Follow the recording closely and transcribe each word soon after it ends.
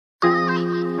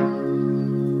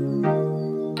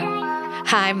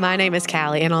Hi, my name is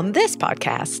Callie, and on this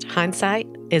podcast, hindsight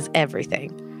is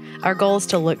everything. Our goal is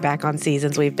to look back on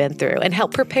seasons we've been through and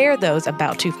help prepare those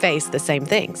about to face the same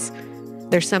things.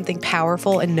 There's something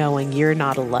powerful in knowing you're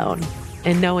not alone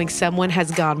and knowing someone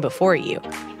has gone before you.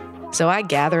 So I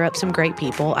gather up some great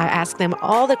people, I ask them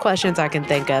all the questions I can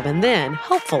think of, and then,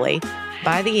 hopefully,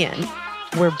 by the end,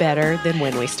 we're better than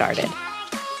when we started.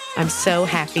 I'm so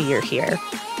happy you're here.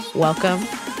 Welcome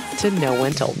to No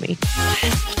One Told Me.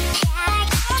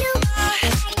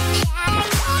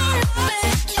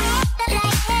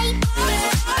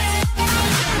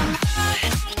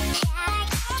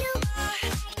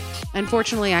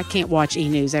 Unfortunately, I can't watch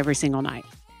E-News every single night.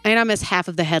 And I miss half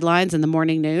of the headlines in the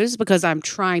morning news because I'm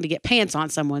trying to get pants on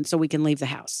someone so we can leave the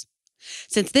house.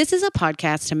 Since this is a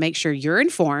podcast to make sure you're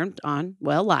informed on,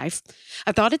 well, life,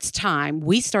 I thought it's time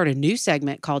we start a new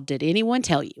segment called Did Anyone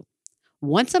Tell You?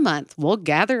 Once a month, we'll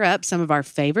gather up some of our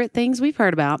favorite things we've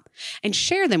heard about and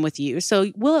share them with you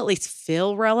so we'll at least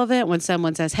feel relevant when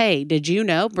someone says, hey, did you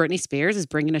know Britney Spears is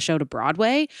bringing a show to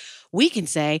Broadway? We can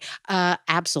say,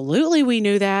 absolutely, we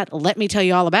knew that. Let me tell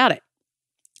you all about it.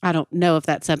 I don't know if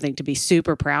that's something to be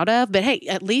super proud of, but hey,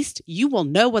 at least you will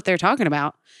know what they're talking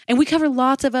about. And we cover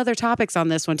lots of other topics on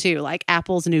this one too, like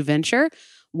Apple's new venture,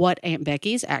 what Aunt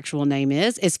Becky's actual name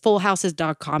is Full House's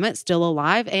dog Comet still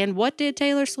alive, and what did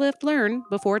Taylor Swift learn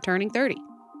before turning 30?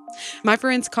 My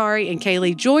friends Kari and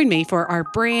Kaylee join me for our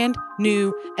brand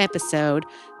new episode,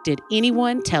 Did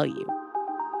Anyone Tell You?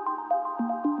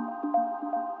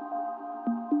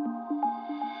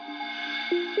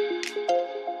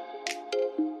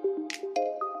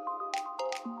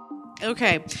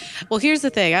 Okay. Well, here's the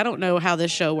thing. I don't know how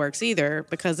this show works either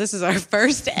because this is our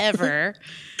first ever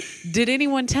Did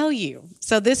Anyone Tell You?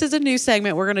 So this is a new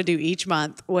segment we're going to do each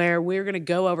month where we're going to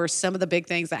go over some of the big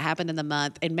things that happened in the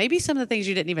month and maybe some of the things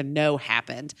you didn't even know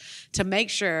happened to make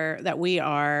sure that we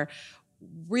are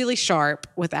really sharp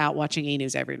without watching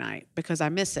E-News every night because I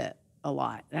miss it a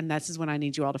lot. And this is when I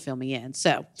need you all to fill me in.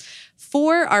 So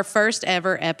for our first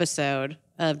ever episode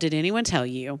of Did Anyone Tell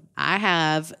You, I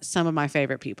have some of my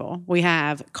favorite people. We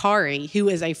have Kari, who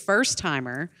is a first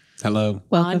timer. Hello.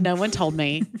 Welcome. No One Told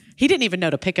Me. He didn't even know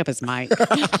to pick up his mic.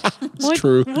 It's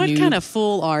true. What kind of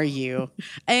fool are you?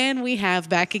 And we have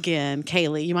back again,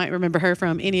 Kaylee. You might remember her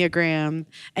from Enneagram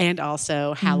and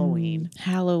also Halloween.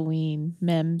 Halloween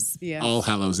memes. Yeah. All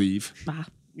Hallows Eve.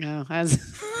 No, I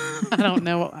don't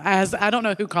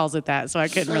know who calls it that, so I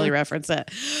couldn't really reference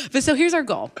it. But so here's our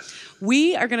goal.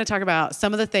 We are going to talk about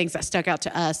some of the things that stuck out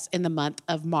to us in the month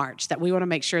of March that we want to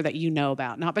make sure that you know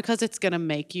about. Not because it's going to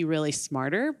make you really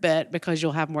smarter, but because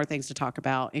you'll have more things to talk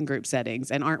about in group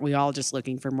settings. And aren't we all just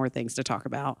looking for more things to talk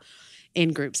about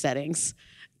in group settings?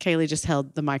 Kaylee just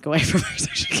held the mic away from her so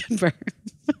she can burp.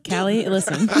 Callie,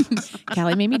 listen.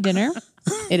 Callie made me dinner.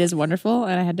 It is wonderful,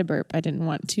 and I had to burp. I didn't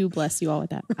want to bless you all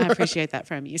with that. I appreciate that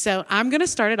from you. So I'm going to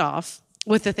start it off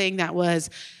with the thing that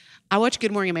was, I watch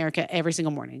Good Morning America every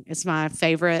single morning. It's my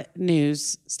favorite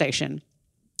news station.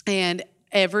 And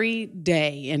every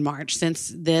day in March,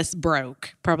 since this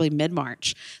broke, probably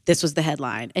mid-March, this was the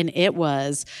headline. And it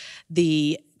was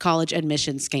the college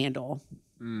admission scandal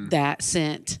that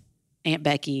sent Aunt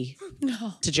Becky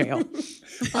to jail.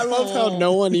 I love how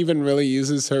no one even really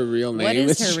uses her real name. What is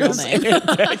It's her real just name? Aunt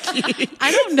Becky.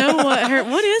 I don't know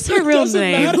what is her real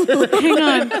name.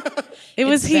 Hang on. It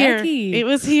was here. Becky. It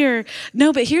was here.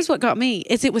 No, but here's what got me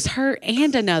is it was her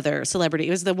and another celebrity.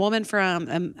 It was the woman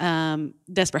from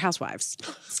Desperate Housewives.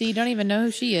 So you don't even know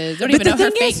who she is. Don't But even know the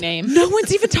her thing fake is, name. no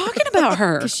one's even talking about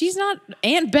her. She's not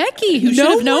Aunt Becky, who No should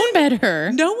have known one-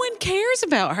 better. No one cares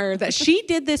about her that she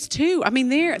did this too. I mean,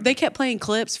 they kept playing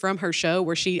clips from her show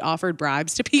where she offered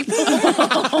bribes to people.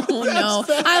 Oh, no.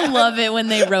 I love it when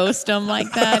they roast them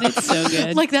like that. It's so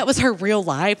good. Like that was her real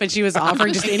life, and she was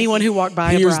offering just anyone who walked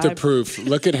by Here's a the bribe. proof.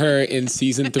 Look at her in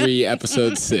season 3,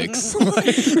 episode 6.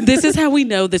 This is how we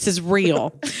know this is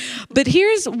real. But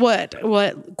here's what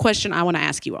question I want to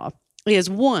ask you all.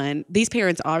 Is one, these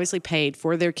parents obviously paid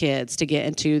for their kids to get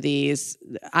into these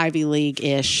Ivy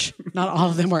League-ish, not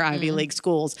all of them were Ivy League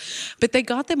schools, but they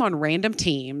got them on random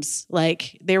teams.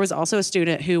 Like there was also a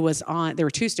student who was on, there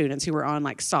were 2 students who were on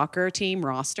like soccer team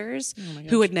rosters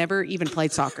who had never even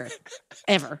played soccer,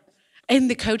 ever. And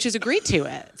the coaches agreed to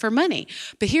it for money.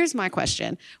 But here's my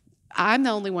question. I'm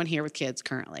the only one here with kids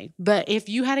currently, but if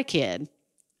you had a kid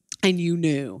and you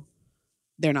knew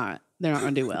they're not going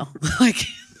to do well, like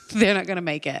they're not going to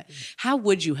make it, how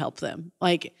would you help them?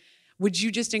 Like, would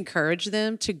you just encourage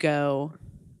them to go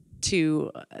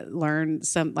to learn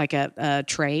some like a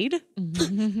trade.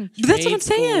 Mhm. That's what I'm Trade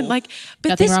saying. school. Like, but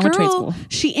Nothing this wrong with trade girl, school.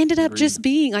 she ended up just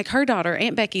being like her daughter,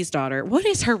 Aunt Becky's daughter. What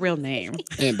is her real name?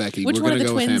 Aunt Becky. Which We're one of gonna the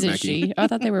go with twins Aunt is Becky. she? I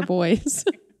thought they were boys.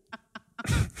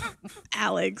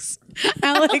 Alex.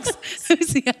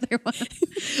 Who's the other one?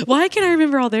 Why can I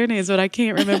remember all their names, but I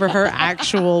can't remember her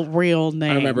actual real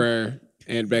name? I remember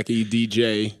Aunt Becky,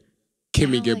 DJ,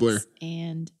 Kimmy Gibbler. Alex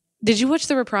and Did you watch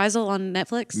The Reprisal on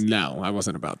Netflix? No, I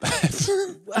wasn't about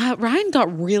that. Ryan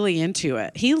got really into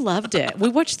it. He loved it. We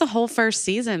watched the whole first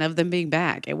season of them being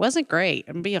back. It wasn't great,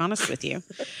 I'm gonna be honest with you.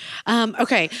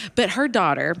 Okay, but her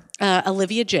daughter,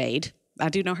 Olivia Jade, I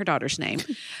do know her daughter's name.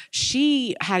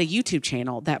 She had a YouTube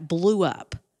channel that blew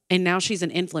up, and now she's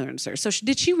an influencer. So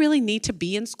did she really need to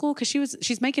be in school? Because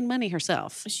she's making money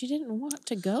herself. she didn't want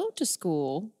to go to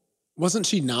school. Wasn't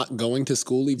she not going to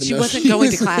school even She though wasn't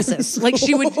going to classes. Like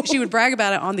she would brag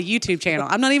about it on the YouTube channel.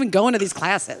 I'm not even going to these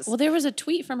classes. Well, there was a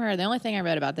tweet from her. The only thing I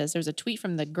read about this, there was a tweet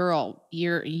from the girl a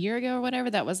year ago or whatever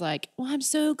that was like, well, I'm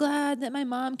so glad that my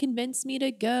mom convinced me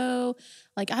to go.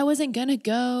 Like, I wasn't going to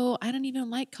go. I don't even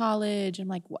like college. I'm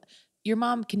like, what? Your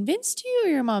mom convinced you or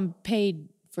your mom paid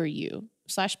for you?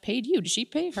 / paid you? Did she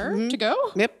pay her to go?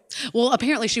 Yep. Well,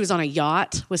 apparently she was on a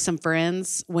yacht with some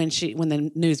friends when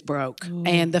the news broke,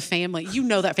 and the family,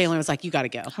 that family was like, "You got to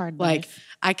go. Hard like, life.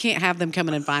 I can't have them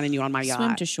coming and finding you on my yacht.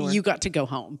 Swim to shore. You got to go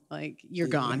home. Like, you're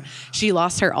gone." She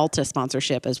lost her Ulta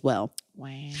sponsorship as well.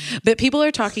 Wow. But people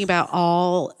are talking about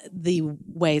all the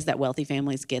ways that wealthy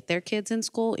families get their kids in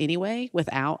school anyway,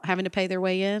 without having to pay their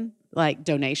way in, like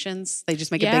donations. They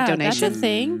just make a big donation. That's a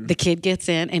thing. The kid gets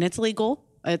in, and it's legal.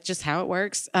 It's just how it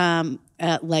works.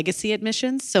 Legacy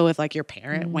admissions. So if like your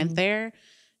parent went there,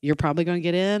 you're probably going to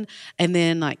get in. And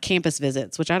then like campus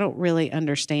visits, which I don't really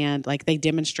understand. Like they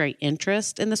demonstrate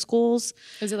interest in the schools.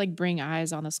 Does it like bring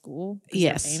eyes on the school? 'Cause they're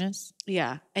Yes. famous?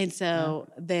 Yeah. And so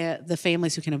the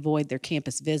families who can avoid their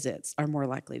campus visits are more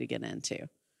likely to get into.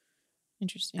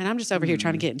 Interesting. And I'm just over here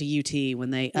trying to get into UT when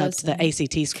they upped the Listen.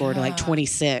 ACT score to like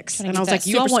 26. Trying to And get I was that like,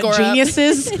 you all super want score up."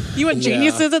 geniuses? You want Yeah.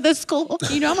 geniuses at this school?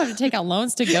 You know, I'm going to take out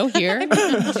loans to go here.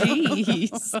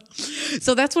 Jeez.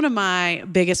 So that's one of my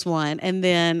biggest one. And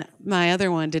then my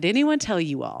other one, did anyone tell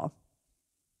you all?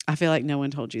 I feel like no one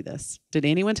told you this. Did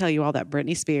anyone tell you all that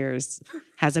Britney Spears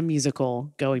has a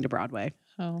musical going to Broadway?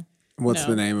 Oh. What's No.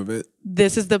 the name of it?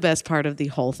 This is the best part of the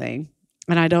whole thing.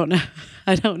 And I don't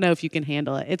know if you can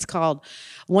handle it. It's called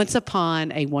Once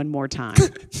Upon a One More Time.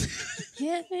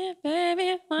 Hit me,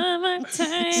 baby, one more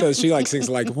time. So she like sings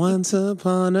like once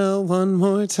upon a one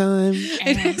more time.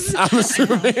 I'm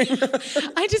assuming.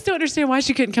 I just don't understand why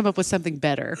she couldn't come up with something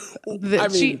better. I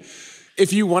mean,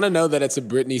 if you want to know that it's a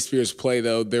Britney Spears play,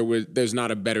 though, there's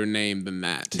not a better name than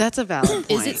that. That's a valid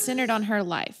point. Is it centered on her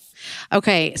life?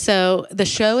 Okay, so the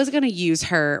show is going to use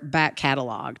her back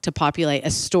catalog to populate a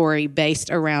story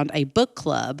based around a book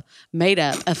club made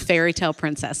up of fairy tale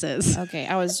princesses. Okay,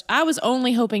 I was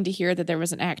only hoping to hear that there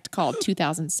was an act called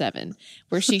 2007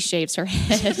 where she shaves her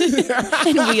head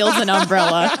and wields an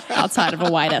umbrella outside of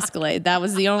a white Escalade.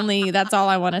 That's all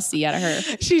I want to see out of her.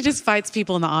 She just fights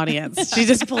people in the audience. She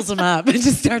just pulls them up and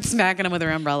just starts smacking them with her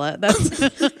umbrella. That's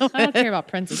I don't care about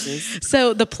princesses.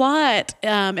 so the plot.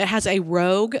 It has a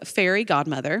rogue fairy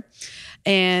godmother,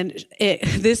 and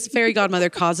this fairy godmother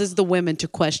causes the women to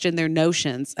question their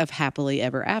notions of happily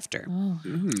ever after.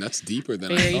 That's deeper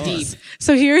than Very I thought. deep.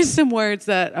 So here are some words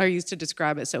that are used to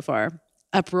describe it so far: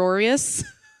 uproarious.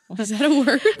 Is that a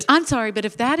word? I'm sorry, but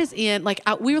if that is in, like,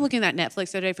 we were looking at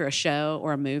Netflix the other day for a show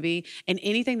or a movie, and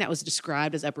anything that was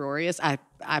described as uproarious, I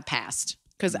passed.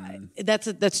 Because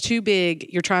that's too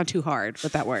big. You're trying too hard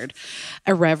with that word.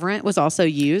 Irreverent was also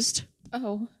used.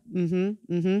 Oh.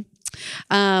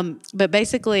 But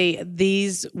basically,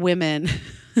 these women,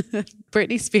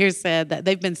 Britney Spears said that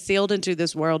they've been sealed into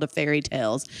this world of fairy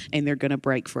tales and they're going to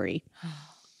break free.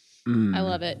 I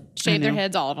love it. Shave their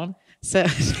heads, all of them. So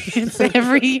it's they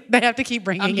have to keep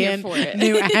bringing I'm here in for it.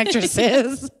 new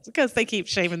actresses because they keep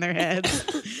shaving their heads.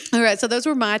 All right, so those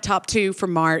were my top 2 for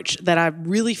March that I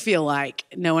really feel like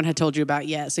no one had told you about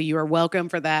yet. So you are welcome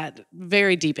for that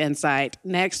very deep insight.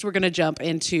 Next, we're going to jump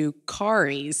into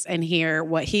Kari's and hear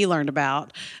what he learned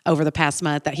about over the past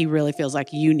month that he really feels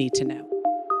like you need to know.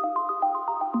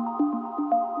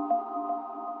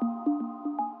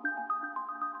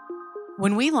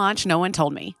 When we launched No One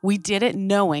Told Me, we did it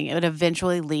knowing it would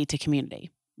eventually lead to community,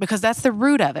 because that's the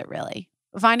root of it, really.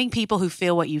 Finding people who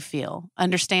feel what you feel,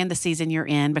 understand the season you're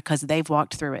in because they've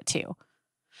walked through it too.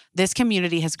 This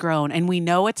community has grown, and we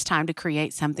know it's time to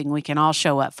create something we can all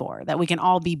show up for, that we can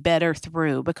all be better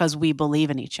through because we believe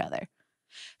in each other.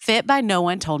 Fit by No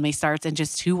One Told Me starts in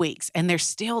just 2 weeks, and there's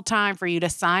still time for you to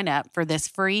sign up for this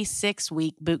free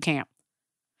 6-week boot camp.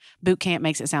 Boot camp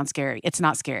makes it sound scary. It's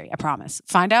not scary, I promise.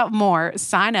 Find out more,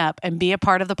 sign up, and be a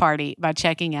part of the party by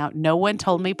checking out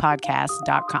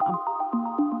NoOneToldMePodcast.com.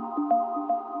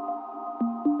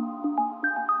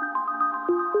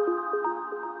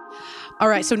 All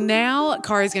right, so now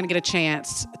Kari's going to get a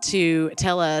chance to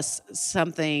tell us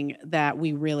something that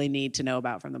we really need to know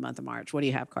about from the month of March. What do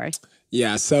you have, Kari?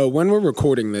 Yeah, so when we're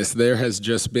recording this, there has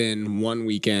just been one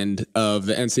weekend of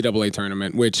the NCAA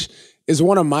tournament, which is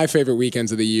one of my favorite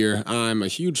weekends of the year. I'm a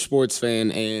huge sports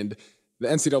fan, and the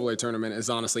NCAA tournament is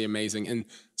honestly amazing. And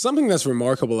something that's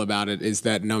remarkable about it is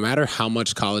that no matter how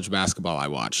much college basketball I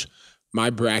watch,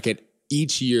 my bracket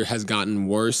each year has gotten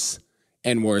worse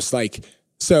and worse.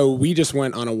 So we just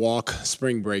went on a walk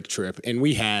spring break trip, and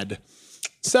we had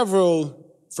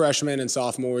several freshmen and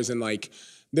sophomores, and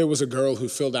there was a girl who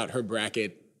filled out her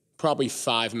bracket probably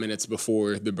 5 minutes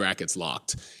before the brackets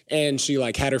locked. And she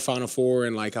had her Final Four,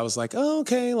 and I was like, oh,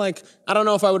 okay. I don't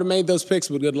know if I would have made those picks,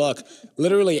 but good luck.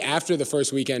 Literally after the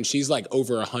first weekend, she's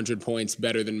over 100 points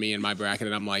better than me in my bracket.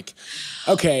 And I'm like,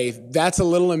 okay, that's a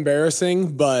little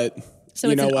embarrassing, but so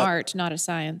you it's know an what? art, not a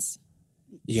science.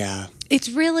 Yeah. It's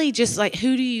really just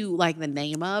who do you like the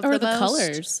name of Or the the most?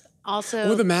 colors.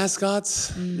 Also, Or the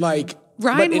mascots.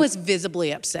 Ryan was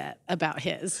visibly upset about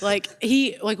his.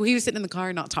 He was sitting in the car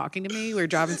and not talking to me. We were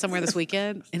driving somewhere this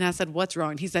weekend, and I said, "What's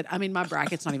wrong?" He said, my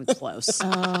bracket's not even close." So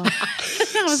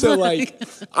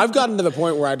I've gotten to the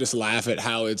point where I just laugh at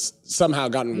how it's somehow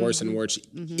gotten worse and worse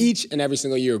each and every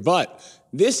single year. But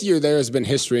this year there has been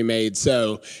history made.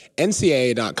 So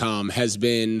NCAA.com has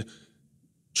been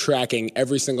tracking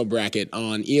every single bracket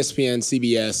on ESPN,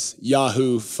 CBS,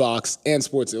 Yahoo, Fox, and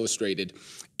Sports Illustrated.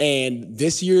 And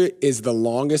this year is the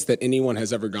longest that anyone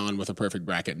has ever gone with a perfect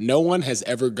bracket. No one has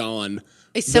ever gone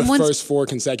the first 4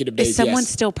 consecutive days. Is someone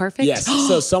still perfect? Yes.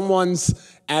 So someone's,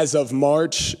 as of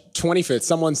March 25th,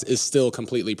 someone's is still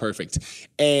completely perfect.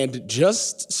 And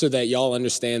just so that y'all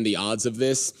understand the odds of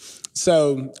this,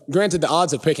 so granted, the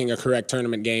odds of picking a correct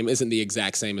tournament game isn't the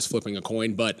exact same as flipping a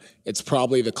coin, but it's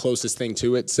probably the closest thing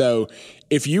to it. So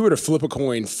if you were to flip a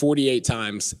coin 48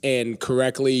 times and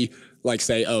correctly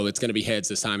say, oh, it's going to be heads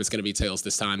this time, it's going to be tails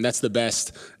this time. That's the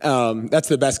best. That's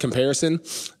the best comparison.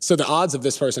 So the odds of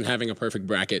this person having a perfect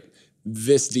bracket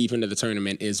this deep into the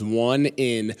tournament is 1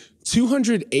 in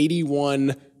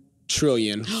 281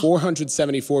 trillion,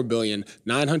 474 billion,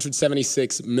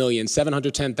 976 million,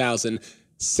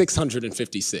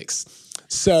 710,656.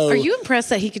 So Are you impressed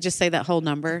that he could just say that whole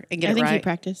number and get I it think right? you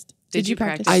practiced. Did you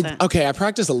practice? I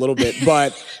practiced a little bit,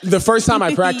 but the first time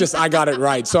I practiced, I got it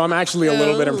right. So I'm actually a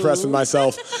little bit impressed with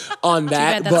myself on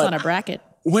that. Too bad that's on a bracket.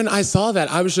 When I saw that,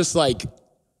 I was just like,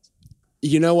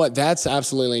 you know what? That's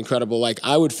absolutely incredible.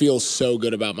 I would feel so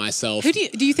good about myself. Who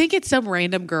do you think it's some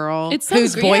random girl It's some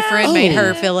whose girl- boyfriend made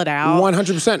her fill it out?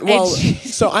 100%. Well,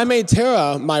 so I made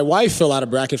Tara, my wife, fill out a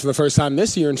bracket for the first time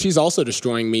this year, and she's also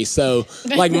destroying me. So,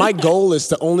 my goal is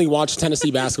to only watch Tennessee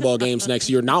basketball games next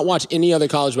year, not watch any other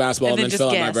college basketball, and then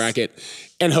fill out my bracket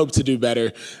and hope to do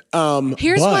better.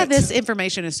 Here's why this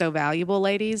information is so valuable,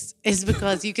 ladies, is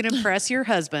because you can impress your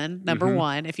husband, number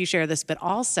one, if you share this, but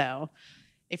also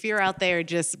if you're out there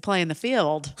just playing the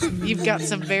field, you've got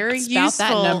some very Spout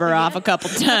useful. that number off a couple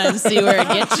times, see where it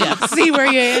gets you. See where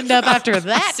you end up after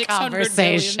that 600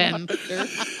 conversation. million.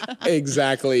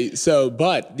 Exactly. So,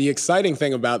 but the exciting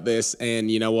thing about this, and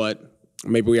you know what?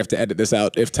 Maybe we have to edit this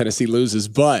out if Tennessee loses,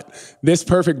 but this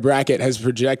perfect bracket has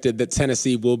projected that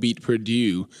Tennessee will beat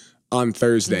Purdue on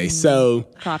Thursday. So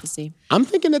Prophecy. I'm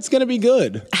thinking it's going to be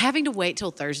good. Having to wait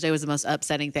till Thursday was the most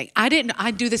upsetting thing. I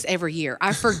do this every year.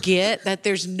 I forget that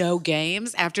there's no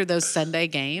games after those Sunday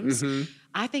games.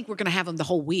 I think we're going to have them the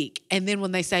whole week. And then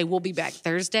when they say we'll be back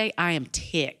Thursday, I am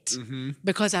ticked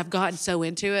because I've gotten so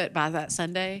into it by that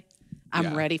Sunday.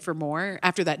 I'm ready for more.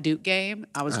 After that Duke game,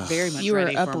 I was very much You were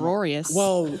ready for more. uproarious.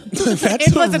 Well,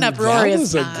 It wasn't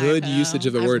uproarious. That was a good usage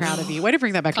of the I'm word. proud of you. Way to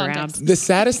bring that back Context. around. The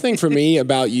saddest thing for me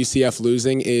about UCF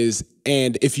losing is,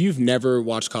 and if you've never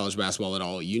watched college basketball at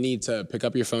all, you need to pick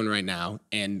up your phone right now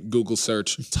and Google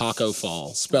search Taco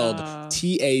Fall, spelled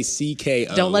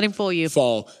Tacko. Don't let him fool you.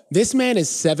 Fall. This man is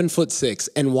 7'6",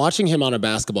 and watching him on a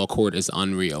basketball court is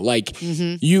unreal.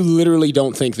 You literally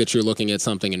don't think that you're looking at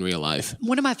something in real life.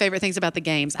 One of my favorite things about the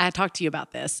games, I talked to you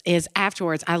about this, is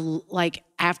afterwards,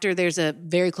 after there's a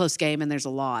very close game and there's a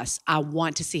loss, I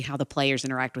want to see how the players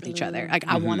interact with each other.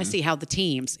 I want to see how the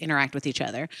teams interact with each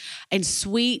other. And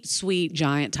sweet, sweet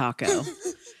giant Taco,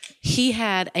 he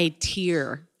had a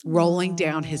tear rolling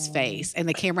down his face, and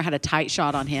the camera had a tight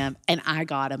shot on him, and I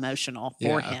got emotional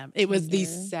for him. It was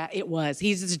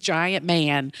he's this giant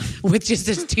man with just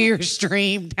this tear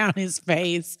stream down his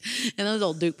face, and those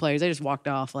old Duke players, they just walked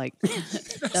off like,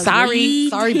 sorry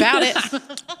about it.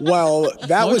 Well,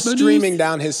 that was streaming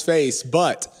down his face,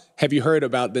 but have you heard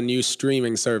about the new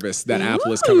streaming service that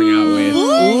Apple is coming out with?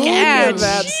 Look at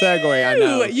that segue. I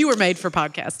know. You were made for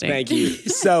podcasting. Thank you.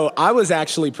 So I was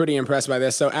actually pretty impressed by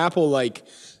this. So Apple,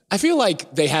 I feel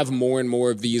like they have more and more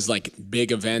of these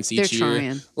big events each year.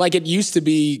 They're trying. It used to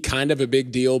be kind of a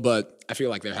big deal, but I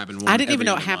feel like they're having one. I didn't even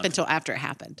know it every happened month. until after it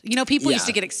happened. People used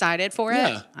to get excited for it.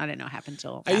 Yeah. I didn't know it happened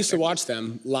until I used to watch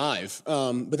them live,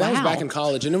 but that was back in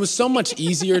college, and it was so much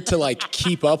easier to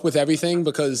keep up with everything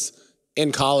because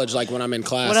in college, when I'm in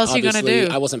class, what else are you gonna do?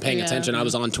 I wasn't paying attention. I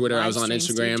was on Twitter, I was on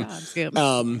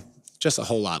Instagram. Just a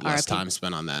whole lot less time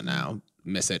spent on that now.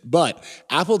 Miss it. But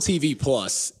Apple TV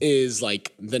Plus is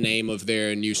the name of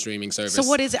their new streaming service. So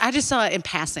what is it? I just saw it in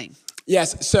passing.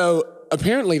 Yes. So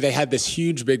apparently they had this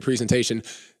huge, big presentation.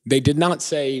 They did not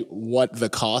say what the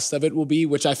cost of it will be,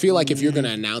 which I feel like if you're going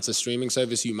to announce a streaming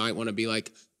service, you might want to be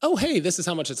oh, hey, this is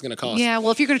how much it's going to cost. Yeah, well,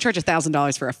 if you're going to charge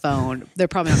 $1,000 for a phone, they're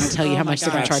probably not going to tell you how much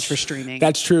they're going to charge for streaming.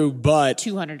 That's true, but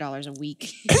 $200 a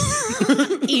week.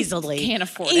 Easily. Can't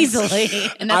afford it. Easily.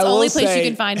 And that's the only place you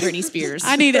can find Britney Spears.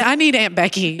 I need Aunt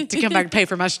Becky to come back and pay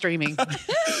for my streaming.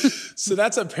 So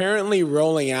that's apparently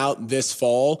rolling out this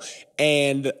fall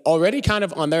and already kind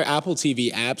of on their Apple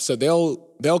TV app. So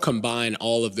they'll combine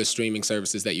all of the streaming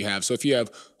services that you have. So if you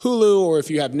have Hulu or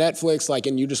if you have Netflix,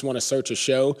 and you just want to search a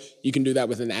show, you can do that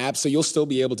within the app. So you'll still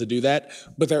be able to do that.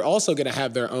 But they're also going to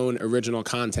have their own original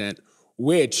content,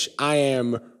 which I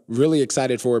am really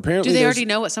excited for. Apparently, do they already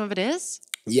know what some of it is?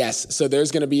 Yes. So there's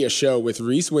going to be a show with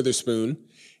Reese Witherspoon.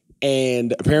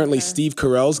 And apparently Steve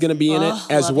Carell's going to be in it,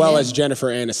 as well as Jennifer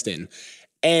Aniston.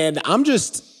 And I'm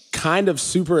just kind of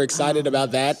super excited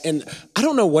about that. And I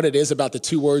don't know what it is about the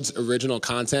two words original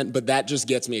content, but that just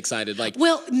gets me excited.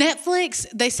 Well, Netflix,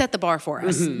 they set the bar for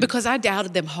us because I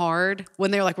doubted them hard when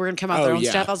they were we're going to come out with their own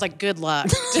stuff. I was like, good luck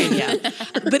to you.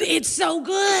 But it's so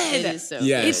good. It is so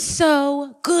good. It's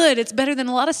so good. It's better than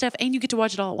a lot of stuff, and you get to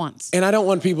watch it all at once. And I don't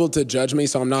want people to judge me,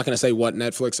 so I'm not going to say what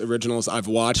Netflix originals I've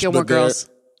watched. Gilmore Girls.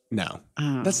 No.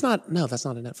 That's not a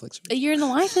Netflix. A Year in the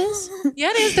Life is? Yeah,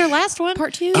 it is. Their last one.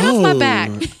 Part 2? Get off my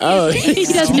back. Oh, He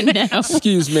doesn't know.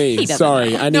 excuse me.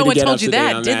 Sorry. I need No to one get told up to you date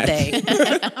that, on did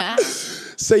that. they?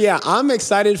 So yeah, I'm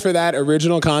excited for that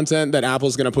original content that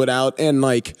Apple's going to put out. And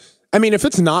if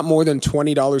it's not more than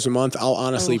 $20 a month, I'll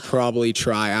honestly probably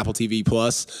try Apple TV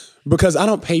Plus because I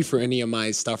don't pay for any of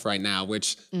my stuff right now,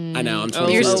 which I know I'm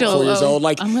 24 years old.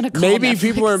 I'm gonna call maybe Netflix.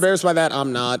 People are embarrassed by that.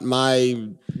 I'm not. My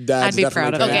dad's I'd be definitely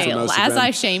proud of paying that. for Okay, most as of them.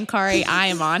 I shame Kari, I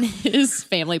am on his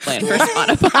family plan for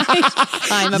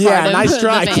Spotify. I'm a Yeah, part of nice the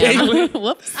try, family.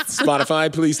 Whoops.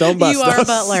 Spotify, please don't bust You are a us.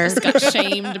 butler. Just got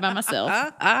shamed by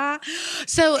myself.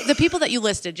 So the people that you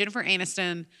listed, Jennifer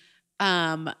Aniston,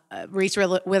 Reese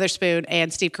Witherspoon,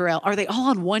 and Steve Carell, are they all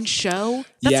on one show?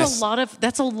 Yes.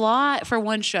 That's a lot for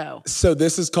one show. So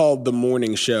this is called The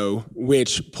Morning Show,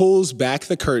 which pulls back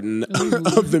the curtain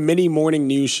of the many morning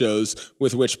news shows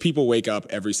with which people wake up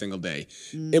every single day.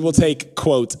 It will take,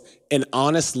 quote, an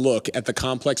honest look at the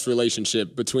complex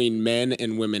relationship between men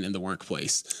and women in the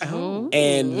workplace. Oh.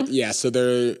 And yeah, so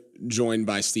they're joined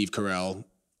by Steve Carell,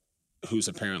 who's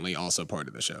apparently also part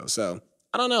of the show. So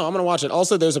I don't know. I'm going to watch it.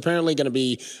 Also, there's apparently going to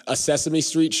be a Sesame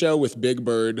Street show with Big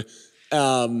Bird.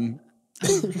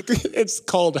 It's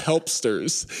called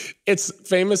Helpsters. It's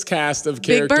famous cast of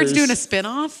characters. Big Bird's doing a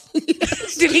spinoff?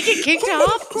 Did he get kicked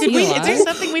off? Is there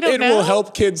something we don't It know? will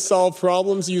help kids solve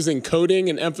problems using coding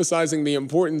and emphasizing the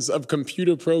importance of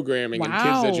computer programming in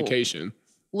Wow. kids' education.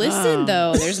 Listen,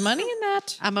 though, there's money in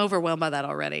that. I'm overwhelmed by that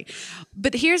already.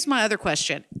 But here's my other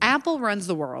question. Apple runs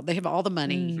the world. They have all the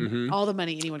money, all the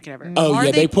money anyone can ever. Oh, Are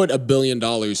yeah, they put $1 billion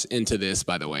into this,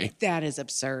 by the way. That is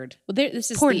absurd. Well,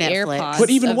 this is Poor the Netflix. AirPods. But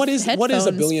even of what is $1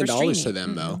 headphones billion for to streaming.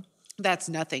 them, though? That's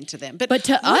nothing to them. But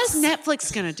to what's us-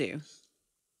 Netflix going to do?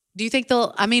 Do you think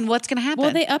what's going to happen?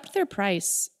 Well, they upped their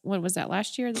price. What was that,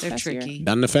 last year? They're tricky.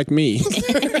 Doesn't affect me.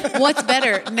 What's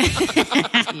better?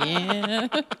 Yeah.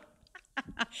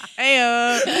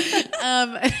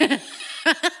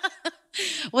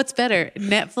 What's better,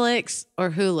 Netflix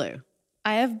or Hulu?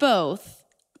 I have both,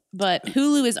 but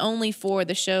Hulu is only for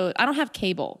the show. I don't have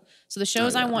cable. So the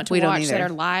shows I want to We don't watch that either. are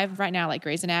live right now, like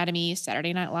Grey's Anatomy,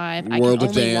 Saturday Night Live, I World can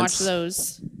of only Dance. watch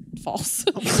those false.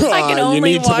 I can You only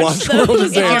need to watch those World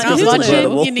of Dance If you're Dance not is watching,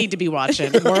 incredible. you need to be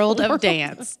watching World of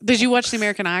Dance. Did you watch the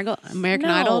American Idol?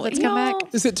 No, That's come back. y'all.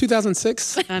 Is it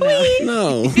 2006? I know.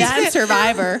 No. That's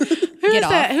Survivor. Get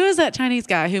off. Who is that Chinese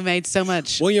guy who made so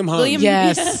much? William Hung. William-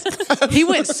 Yes, he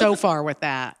went so far with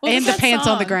that, What and was the that pants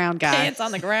on the song? ground guy. Pants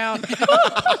on the ground.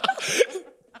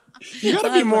 You got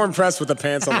to be more impressed with the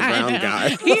pants on the I ground know. guy.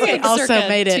 He also Circa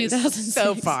made it 2006.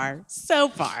 so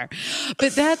far.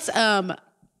 But that's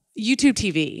YouTube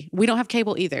TV. We don't have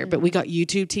cable either, but we got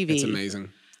YouTube TV. It's amazing.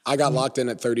 I got locked in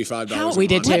at $35 a We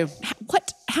did month. too.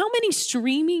 What? How many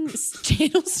streaming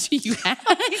channels do you have?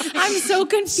 I'm so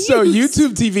confused. So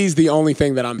YouTube TV is the only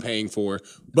thing that I'm paying for,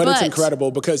 but it's But-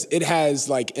 incredible because it has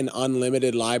like an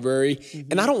unlimited library,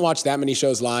 and I don't watch that many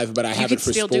shows live, but I You have can it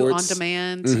for still sports. do on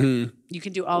demand. You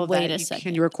can do all of Wait that. a second.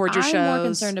 Can you record your shows? I'm more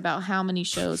concerned about how many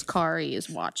shows Kari is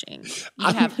watching.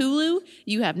 You have Hulu,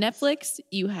 you have Netflix,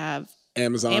 you have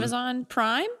Amazon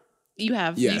Prime, you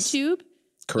have Yes. YouTube.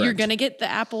 Correct. You're gonna get the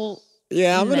Apple.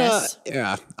 Yeah, I'm gonna. mess.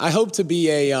 Yeah, I hope to be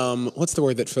a what's the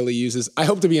word that Philly uses? I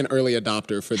hope to be an early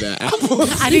adopter for the Apple.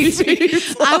 I do too.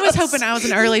 I was hoping I was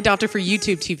an early adopter for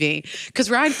YouTube TV because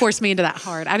Ryan forced me into that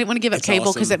hard. I didn't want to give up That's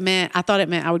cable because awesome. I thought it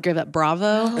meant I would give up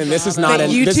Bravo. And this is But not an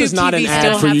YouTube TV ad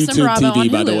still for have some YouTube Bravo on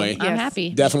TV, by the Hulu. way. I'm Yes. happy.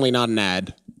 Definitely not an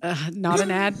ad. Not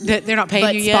an ad. They're not paying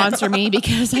But you yet. sponsor me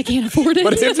because I can't afford it.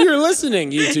 But if you're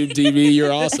listening, YouTube TV,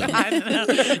 you're awesome. I don't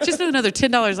know. Just another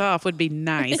 $10 off would be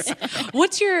nice.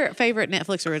 What's your favorite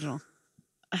Netflix original?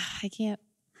 I can't.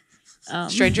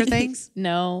 Stranger Things?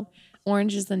 No.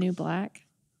 Orange is the New Black.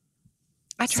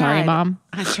 I tried. Sorry, Mom.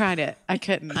 I tried it. I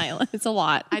couldn't. It's a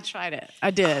lot. I tried it.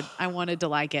 I did. I wanted to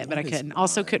like it, but I couldn't.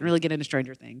 Also, couldn't really get into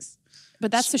Stranger Things.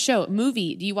 But that's the show.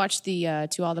 Movie. Do you watch the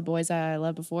To All the Boys I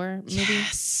Loved Before movie?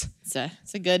 Yes.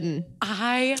 It's a good one.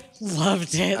 I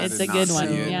loved it. It's did a not good see one.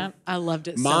 it. Yeah. I loved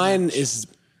it. Mine so much. is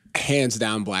hands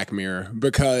down Black Mirror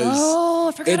because Oh,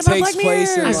 I forgot it about takes Black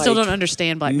place Mirror. in I still like, don't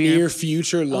understand Black Mirror. near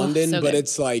future London, so but good.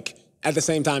 it's like at the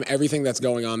same time, everything that's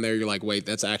going on there, you're like, wait,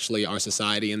 that's actually our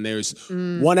society. And there's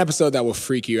one episode that will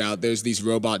freak you out. There's these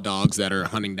robot dogs that are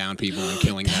hunting down people and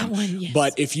killing them. one, yes.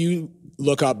 But if you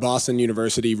look up Boston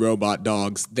University robot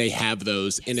dogs, they have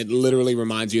those, and it literally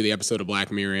reminds you of the episode of Black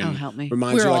Mirror. And Oh, help me.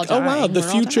 Reminds We're you all like, oh wow, dying. the We're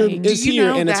all future dying. is Do you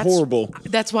here, know and it's that's- horrible.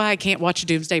 That's why I can't watch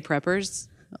Doomsday Preppers.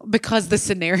 Because the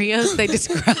scenarios they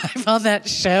describe on that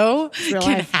show real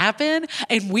can life. happen,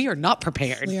 and we are not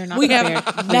prepared. We are not We prepared.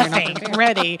 have We are not nothing prepared.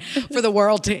 ready for the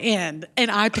world to end, and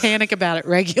I panic about it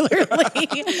regularly.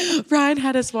 Ryan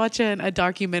had us watching a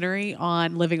documentary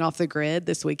on living off the grid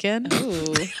this weekend.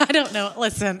 Ooh. I don't know.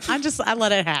 Listen, I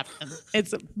let it happen.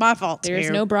 It's my fault. There's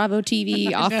too. no Bravo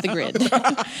TV off the grid.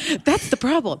 That's the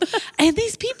problem. And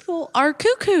these people are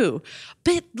cuckoo.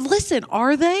 But listen,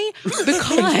 are they?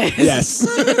 Because Yes.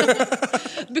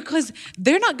 because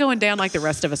they're not going down like the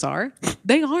rest of us are.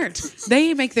 They aren't.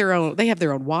 They make their own. They have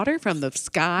their own water from the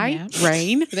sky, Yeah.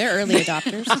 rain. They're early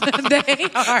adopters. They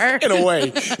are. In a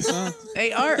way.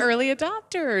 They are early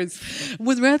adopters.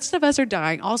 When the rest of us are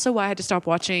dying. Also, why I had to stop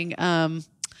watching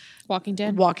Walking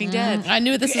Dead. Walking Dead. I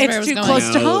knew this is It's where it was too going. close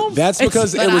to No, home. that's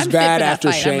because But it was I'm fit bad for that after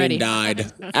fight. I'm Shane ready.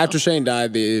 died. After Shane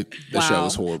died, the show Wow.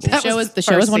 was horrible. That show was is- the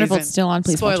show is first wonderful. season. It's still on.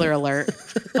 Please watch Spoiler it. alert.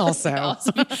 Also.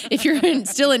 If you're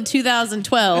still in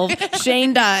 2012,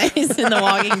 Shane dies in The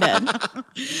Walking Dead.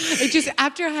 It just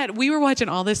after we were watching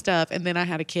all this stuff, and then I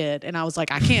had a kid, and I was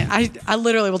like, I can't. I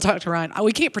literally will talk to Ryan.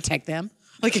 We can't protect them.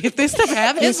 Like if this stuff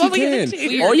happens, Yes, what you are we gonna can.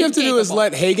 do? All you have to do is incapable.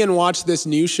 let Hagen watch this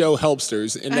new show,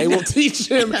 Helpsters, and they will teach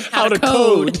him how to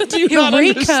code. Do you He'll not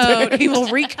understand? recode. He will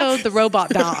recode the robot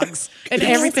dogs, and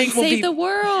everything will Save be. the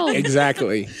world.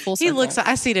 Exactly. Full He circle. looks.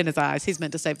 I see it in his eyes. He's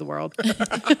meant to save the world.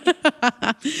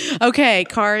 Okay,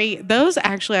 Kari. Those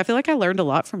actually, I feel like I learned a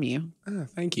lot from you.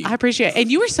 Thank you. I appreciate it.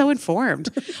 And you were so informed,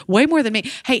 way more than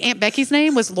me. Hey, Aunt Becky's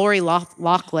name was Lori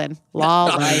Laughlin.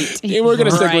 Right. And we're going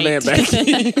to stick with Right. Aunt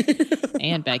Becky.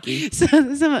 And Becky.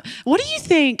 What do you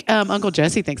think Uncle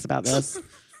Jesse thinks about this?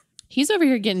 He's over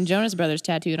here getting Jonas Brothers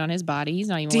tattooed on his body. He's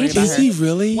not even worried about Is her. he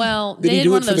really? Well, Did they he did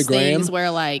do one it of for the those things gram?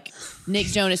 where like Nick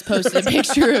Jonas posted a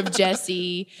picture of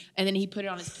Jesse, and then he put it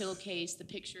on his pillowcase, the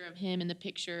picture of him in the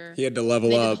picture. He had to level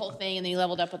They did up. the whole thing, and then he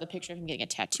leveled up with a picture of him getting a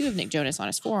tattoo of Nick Jonas on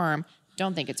his forearm.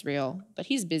 Don't think it's real, but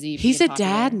he's busy. He's a being popular.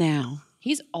 dad now.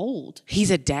 He's old.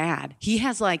 He's a dad. He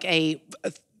has like a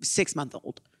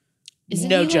 6-month-old. Isn't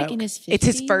No he, like, joke. in his It's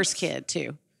his 50s? first kid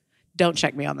too. Don't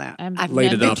check me on that. I'm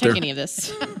Late never adopter. check any of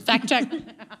this. Fact check.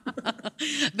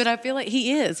 But I feel like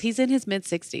he is. He's in his mid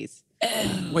 60s.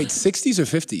 Wait, 60s or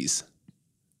 50s?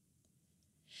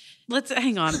 Let's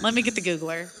hang on. Let me get the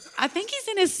Googler. I think he's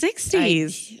in his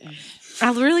 60s.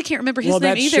 I really can't remember his Well, name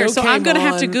that either. show So I'm came going to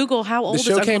have to on- Google how old The is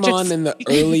show Uncle came Jesse. on in the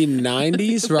early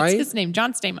 90s, What's right? his name?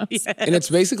 John Stamos. And it's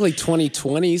basically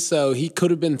 2020, so he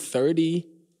could have been 30.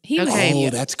 He was. Okay. Oh,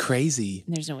 that's crazy.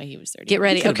 There's no way he was 30. Get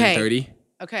ready. He could have Okay. been 30.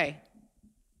 Okay.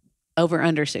 Over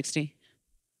under 60.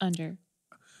 Under.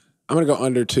 I'm going to go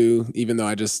under 2, even though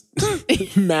I just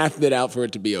mathed it out for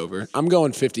it to be over. I'm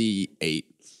going 58.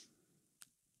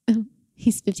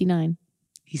 He's 59.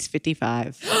 He's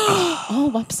 55.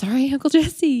 Oh, I'm sorry, Uncle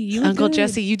Jesse. You look Uncle good.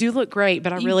 Jesse, you do look great,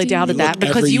 but I You really do. doubted You that look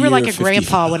because every you were like year a grandpa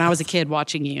 55. when I was a kid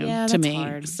watching you Yeah, to that's me.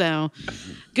 hard. So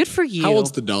good for you. How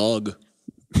old's the dog?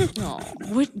 Aw.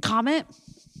 What comment?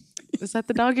 Is that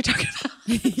the dog you're talking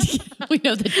about? We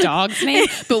know the dog's name,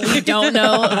 but we don't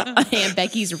know Aunt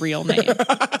Becky's real name. What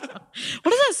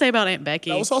does that say about Aunt Becky?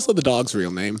 That was also the dog's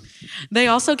real name. They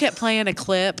also kept playing a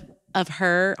clip of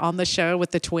her on the show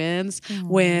with the twins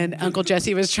when Uncle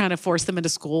Jesse was trying to force them into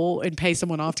school and pay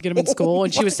someone off to get them in school.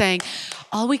 And she was saying,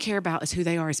 all we care about is who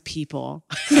they are as people.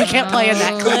 They kept playing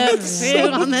that clip too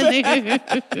on the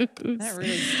news. That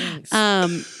really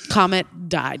stinks. Comet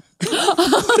died.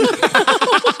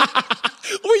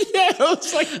 Well, yeah, it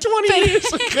was like 20 years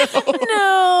ago.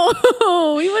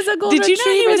 No, he was a golden Did you know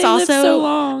he retriever. was They lived also? so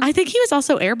long. I think he was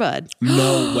also Air Bud.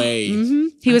 No way.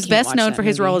 He was can't best watch known that for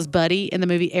his role movie. as Buddy in the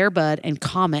movie Air Bud and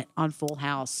Comet on Full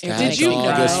House. That Did you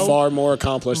dog is know? far more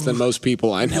accomplished than most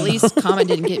people I know. At least Comet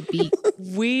didn't get beat.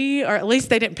 At least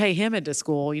they didn't pay him into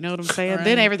school. You know what I'm saying? Right.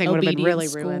 Then everything would have been really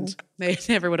Obedience school. ruined. They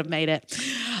never would have made it.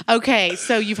 Okay,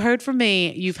 so you've heard from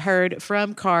me. You've heard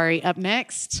from Kari. Up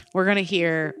next, we're going to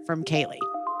hear from Kaylee.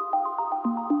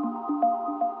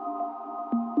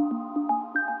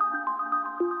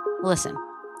 Listen,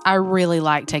 I really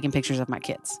like taking pictures of my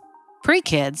kids.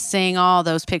 Pre-kids, seeing all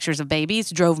those pictures of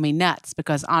babies drove me nuts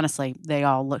because honestly, they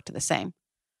all looked the same.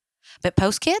 But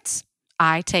post-kids,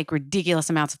 I take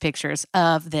ridiculous amounts of pictures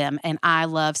of them and I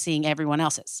love seeing everyone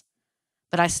else's.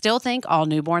 But I still think all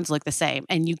newborns look the same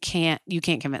and you can't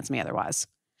convince me otherwise.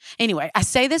 Anyway, I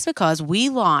say this because we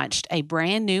launched a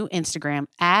brand new Instagram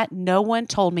at No One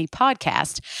Told Me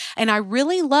podcast, and I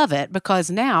really love it because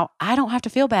now I don't have to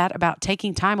feel bad about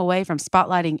taking time away from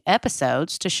spotlighting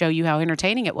episodes to show you how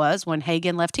entertaining it was when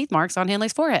Hagen left teeth marks on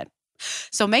Henley's forehead.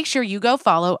 So make sure you go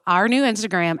follow our new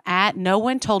Instagram at No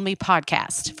One Told Me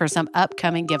podcast for some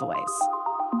upcoming giveaways.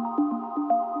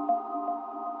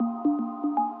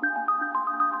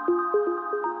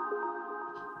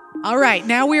 All right,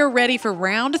 now we are ready for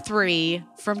round 3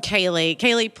 from Kaylee.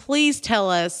 Kaylee, please tell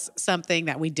us something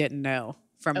that we didn't know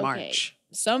from March.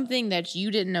 Something that you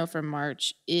didn't know from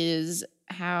March is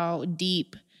how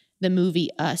deep the movie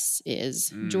Us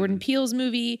is. Jordan Peele's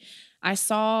movie. I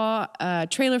saw a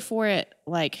trailer for it,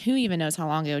 like, who even knows how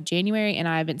long ago, January, and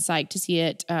I've been psyched to see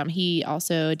it. He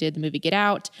also did the movie Get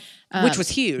Out. Which was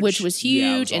huge. Which was Yeah,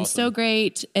 it huge was and awesome. so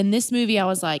great. And this movie, I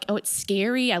was like, oh, it's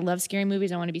scary. I love scary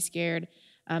movies. I want to be scared.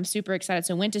 I'm super excited.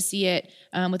 So went to see it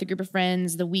with a group of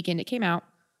friends the weekend it came out.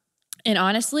 And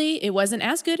honestly, it wasn't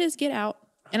as good as Get Out.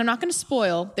 And I'm not going to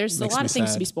spoil. There's Makes a lot me of things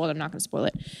sad. to be spoiled. I'm not going to spoil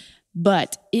it.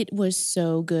 But it was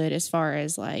so good as far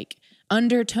as like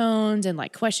undertones and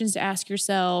like questions to ask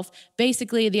yourself.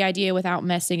 Basically, the idea, without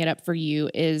messing it up for you,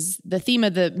 is the theme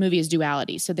of the movie is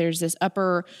duality. So there's this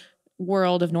upper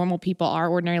world of normal people, our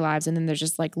ordinary lives, and then there's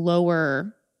just like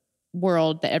lower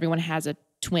world that everyone has a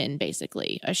twin,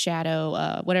 basically a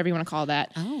shadow, whatever you want to call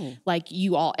that. Oh. Like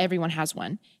everyone has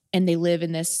one, and they live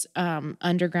in this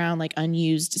underground, like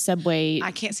unused subway.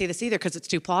 I can't see this either because it's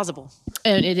too plausible.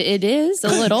 And it is a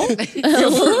little, a Feel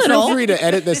little. free to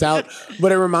edit this out,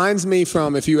 but it reminds me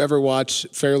from, if you ever watch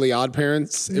Fairly Odd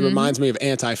Parents, it reminds me of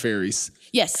Anti-Fairies.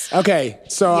 Yes, Okay,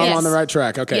 so I'm Yes. on the right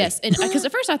track. Okay. yes, and because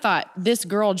at first I thought this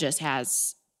girl just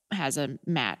has a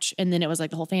match, and then it was like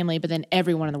the whole family, but then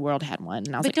everyone in the world had one,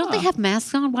 and I was But like, don't they have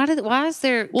masks on? Why is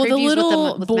there Well, the previews with little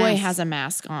them with boy masks? has a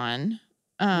mask on.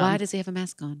 Why does he have a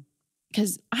mask on?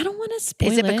 Because I don't want to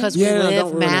spoil Is it because we Yeah, no, live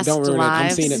don't ruin it. masked Don't ruin it. I'm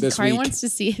lives? seeing it this Kari week. wants to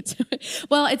see it.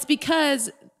 Well, it's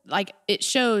because like it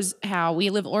shows how we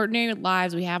live ordinary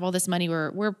lives. We have all this money.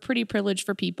 We're pretty privileged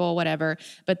for people, whatever.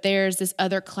 But there's this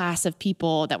other class of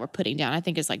people that we're putting down. I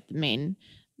think is like the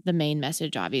main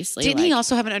message, obviously. Didn't he like-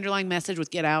 also have an underlying message with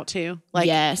Get Out too? Like,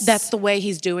 Yes. that's the way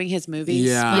he's doing his movies.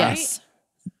 Yeah. right? Yes.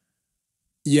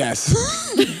 Yes.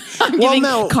 I'm Well, giving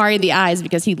no. Kari the eyes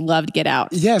because he loved Get Out.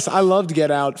 Yes, I loved Get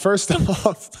Out. First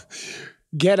off,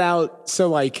 Get Out. So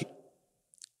like,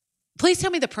 Please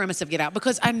tell me the premise of Get Out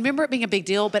because I remember it being a big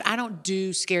deal, but I don't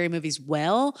do scary movies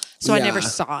well, so I Yeah. never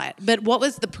saw it. But what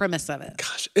was the premise of it?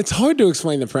 gosh, it's hard to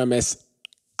explain the premise.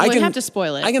 We have to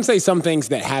spoil it. I can say some things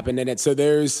that happen in it. So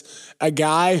there's a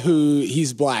guy who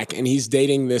he's black and he's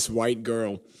dating this white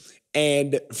girl.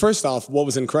 And first off, what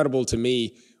was incredible to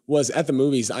me was at the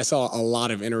movies, I saw a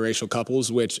lot of interracial couples,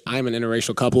 which I'm an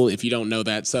interracial couple, if you don't know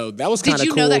that. So that was kind of cool. Did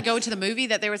you know that going to the movie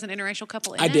that there was an interracial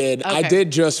couple in I it? did. Okay. I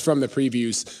did just from the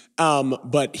previews.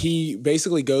 But he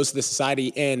basically goes to the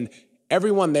society and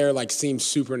everyone there like seems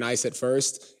super nice at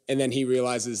first. And then he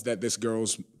realizes that this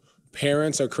girl's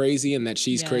parents are crazy and that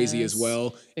she's crazy as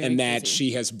well. And that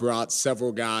she has brought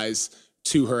several guys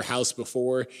to her house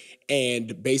before.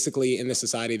 And basically in the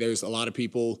society, there's a lot of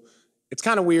people. It's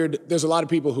kind of weird. There's a lot of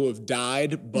people who have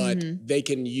died, but they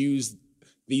can use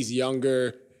these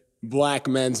younger black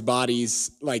men's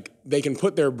bodies. Like they can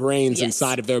put their brains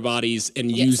inside of their bodies and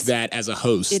use that as a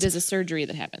host. It is a surgery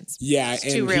that happens. Yeah. It's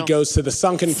and too he real. goes to the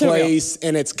sunken place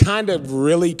and it's kind of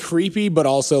really creepy, but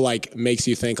also like makes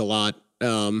you think a lot.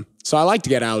 So I like to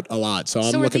Get Out a lot. So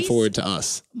I'm are looking these forward to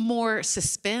Us. More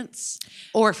suspense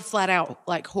or flat out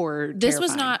like horror? This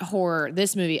was terrifying? not horror.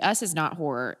 This movie, Us, is not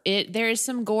horror. There is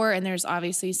some gore and there's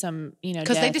obviously some,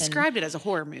 because they described it as a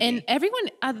horror movie. And everyone,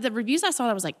 the reviews I saw,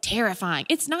 that was like terrifying.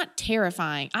 It's not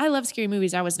terrifying. I love scary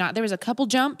movies. I was not. There was a couple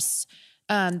jumps.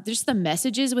 Just the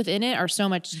messages within it are so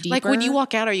much deeper. like when you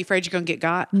walk out, are you afraid you're going to get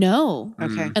got? No.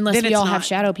 Okay. Unless Then we it's all not. have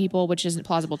shadow people, which isn't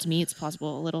plausible to me. It's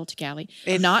plausible a little to Callie.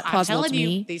 It's Not I'm plausible telling to you,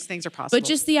 me. these things are possible. But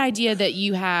just the idea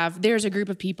that there's a group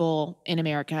of people in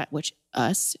America, which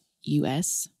us,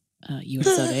 US, US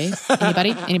of A,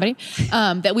 anybody,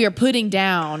 that we are putting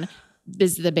down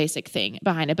is the basic thing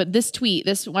behind it. But this tweet,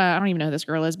 I don't even know who this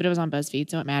girl is, but it was on BuzzFeed,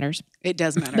 so it matters. it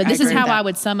does matter. But this is agree how with that. I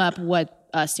would sum up what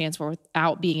stands for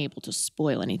without being able to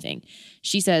spoil anything.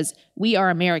 She says, "We are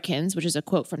Americans," which is a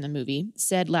quote from the movie,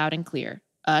 said loud and clear.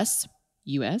 Us,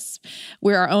 US,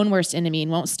 we're our own worst enemy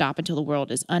and won't stop until the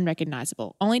world is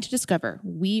unrecognizable, only to discover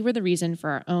we were the reason for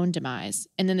our own demise.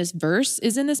 And then this verse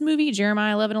is in this movie,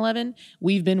 Jeremiah 11:11.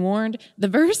 We've been warned. The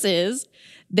verse is,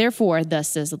 "Therefore, thus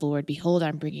says the Lord, behold,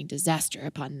 I'm bringing disaster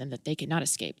upon them that they cannot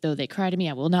escape. Though they cry to me,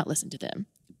 I will not listen to them."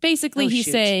 Basically, he's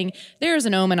saying there's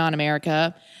an omen on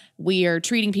America. We are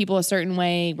treating people a certain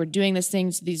way. We're doing this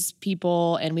thing to these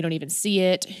people, and we don't even see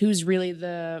it. Who's really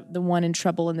the one in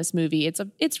trouble in this movie?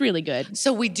 It's really good.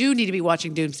 So we do need to be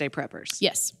watching Doomsday Preppers.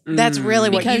 Yes, That's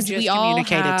really what because you just we all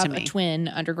communicated have to me. a twin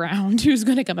underground who's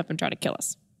going to come up and try to kill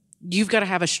us. You've got to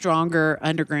have a stronger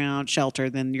underground shelter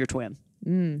than your twin.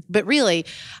 But really,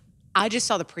 I just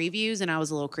saw the previews and I was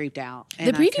a little creeped out. The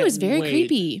And I preview is couldn't very wait.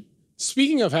 creepy.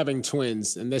 Speaking of having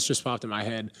twins, and this just popped in my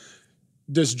head,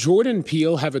 does Jordan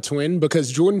Peele have a twin?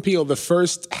 Because Jordan Peele, the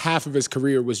first half of his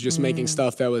career was just making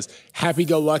stuff that was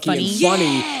happy-go-lucky and funny,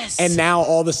 Yes. and now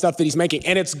all the stuff that he's making,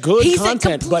 and it's good He's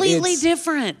content, but completely it's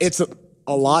different. It's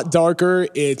a lot darker.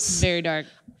 It's Very dark.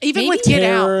 Even Maybe with Get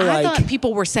Out, terror, I like- thought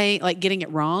people were saying, like, getting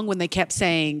it wrong when they kept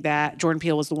saying that Jordan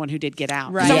Peele was the one who did Get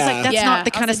Out. Right. So I was Yeah. like, that's Yeah. not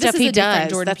the I kind was of like, stuff this is he a different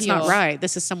does. Jordan That's not Peele. right.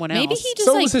 This is someone else. Maybe he just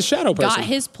So was his shadow got person.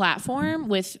 his platform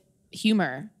with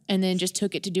humor and then just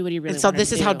took it to do what he really And so wanted this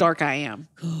to is how do. dark I am.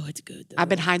 Oh, it's good though. I've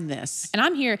been hiding this. And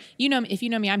I'm here. If you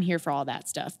know me, I'm here for all that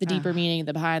stuff. The deeper meaning,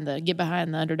 get behind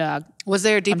the underdog. Was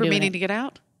there a deeper doing meaning it. to Get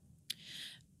Out?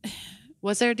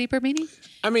 Was there a deeper meaning?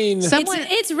 I mean,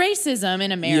 It's racism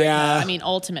in America. Yeah. I mean,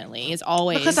 ultimately, is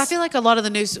always Because I feel like a lot of the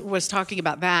news was talking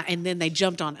about that, and then they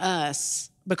jumped on Us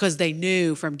because they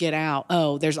knew from Get Out,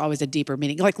 oh, there's always a deeper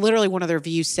meaning. Like literally one of their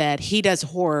reviews said, he does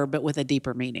horror, but with a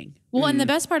deeper meaning. Well, and the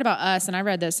best part about Us, and I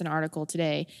read this in an article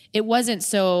today, it wasn't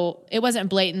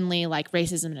blatantly like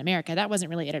racism in America. That wasn't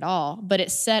really it at all. But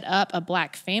it set up a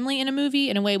black family in a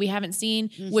movie in a way we haven't seen,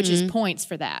 which is points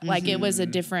for that. Like it was a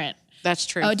different That's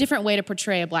true. a different way to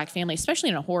portray a black family, especially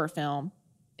in a horror film.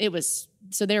 It was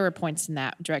so there were points in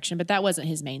that direction, but that wasn't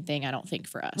his main thing, I don't think,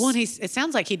 for us. Well, and it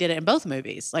sounds like he did it in both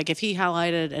movies. Like if he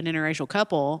highlighted an interracial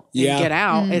couple Yeah. in Get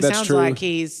Out, it That's sounds true. like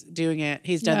he's doing it.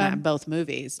 He's done Yeah. that in both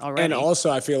movies already. and also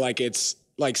I feel like it's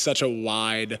like such a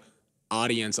wide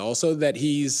audience also that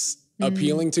he's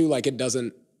appealing to. Like it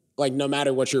doesn't, like no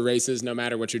matter what your race is, no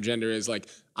matter what your gender is, like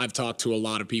I've talked to a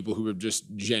lot of people who are just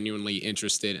genuinely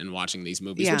interested in watching these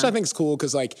movies, Yeah. which I think is cool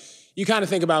because like you kind of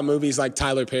think about movies like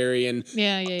Tyler Perry and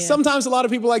yeah. sometimes a lot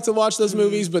of people like to watch those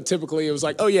movies, but typically it was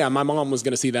like, oh yeah, my mom was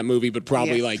going to see that movie, but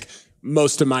probably Yeah. like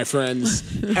most of my friends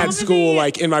at school,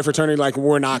 like in my fraternity, like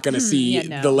we're not going to see Yeah,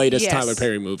 no. the latest Yes. Tyler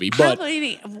Perry movie. how But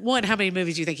many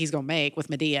movies do you think he's going to make with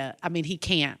Medea? I mean, he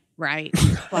can't, right?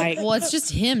 Like, Well, it's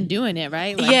just him doing it,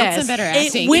 right? Like, yes. get some better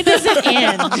acting. When does it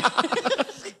end?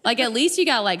 Like at least you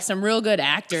got like some real good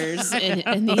actors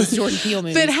in these Jordan Peele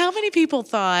movies. But how many people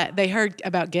thought they heard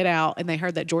about Get Out and they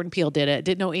heard that Jordan Peele did it,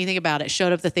 didn't know anything about it,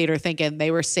 showed up at the theater thinking they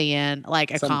were seeing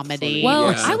like a Some comedy? funny-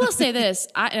 Well, Yeah. I will say this.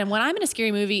 And when I'm in a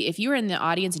scary movie, if you were in the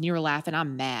audience and you were laughing,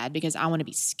 I'm mad because I want to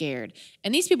be scared.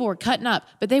 And these people were cutting up,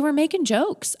 but they were making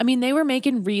jokes. I mean, they were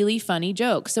making really funny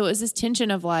jokes. So it was this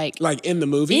tension of like in the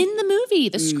movie. in the movie,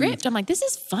 the script. I'm like, this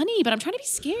is funny, but I'm trying to be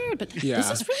scared. But Yeah. this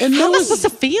is really And How there am I was- supposed to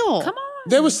feel? Come on.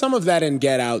 There was some of that in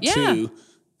Get Out Yeah. too.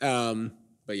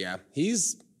 But yeah,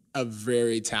 he's a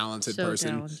very talented So person.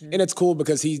 talented. And it's cool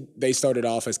because they started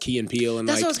off as Key and Peele and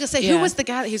That's like what I was gonna say. Yeah. Who was the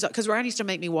guy that he's because Ryan used to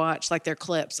make me watch like their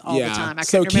clips all the time. I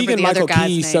so couldn't remember Keegan the Michael other guy's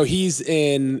Key, name. so he's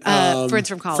in Friends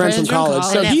from College. Friends from College.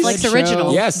 So A he's Netflix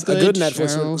original. Yes, a good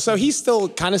Netflix. show. So he's still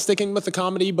kind of sticking with the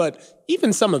comedy, but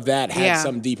even some of that had Yeah.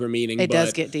 some deeper meaning. It but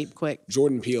does get deep quick.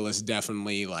 Jordan Peele is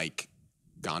definitely like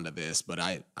gone to this, but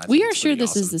I We think are it's sure pretty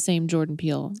this is awesome. the same Jordan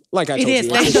Peele. Like I It told is.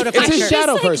 you, They showed a it's picture. a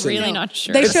shadow Just, like, person. really not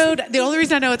sure. They showed the only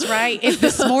reason I know it's right is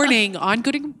this morning on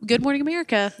Good Morning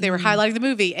America, they were highlighting the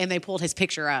movie and they pulled his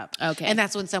picture up. Okay. And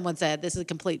that's when someone said this is a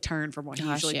complete turn from what he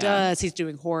Gosh, usually yeah. does. He's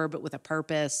doing horror but with a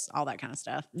purpose, all that kind of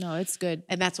stuff. No, it's good.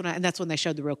 And that's when they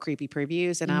showed the real creepy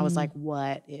previews and I was like,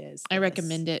 what is I this?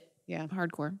 recommend it. Yeah.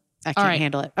 Hardcore. I All can't right.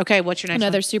 handle it. Okay, what's your next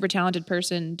Another one? super talented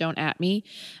person, don't at me.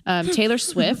 Taylor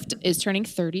Swift is turning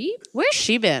 30. Where's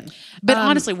she been? But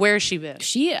honestly, where's she been?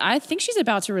 I think she's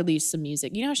about to release some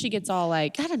music. You know how she gets all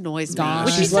like, That annoys me. Gone.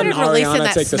 When she She's started letting releasing Ariana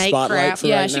that take the snake spotlight crap, for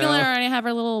yeah, right she can now. let her have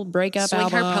her little breakup Swing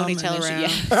her album. ponytail and then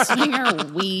around. Yeah, swing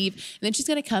her weave. And then she's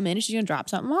going to come in and she's going to drop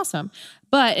something awesome.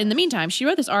 But in the meantime, she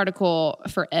wrote this article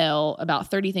for Elle about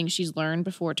 30 things she's learned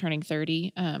before turning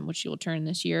 30, which she will turn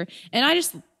this year. And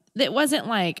it wasn't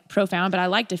like profound, but I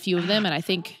liked a few of them. And I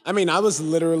think I mean, I was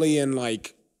literally in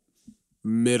like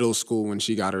middle school when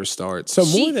she got her start. So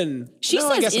She- more than she no,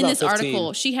 I says guess in about this 15.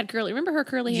 article, she had curly. Remember her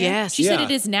curly hair? Yes. She said Yeah.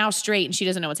 it is now straight, and she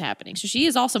doesn't know what's happening. So she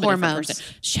is also a different Hormones. person.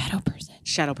 Shadow person.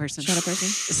 Shadow person. Shadow person.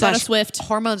 Slash Shadow Swift.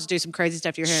 Hormones do some crazy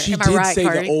stuff to your hair. She Am I did right, say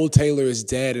Cardi? the old Taylor is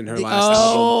dead in her last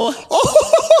album.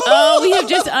 Oh, we have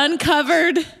just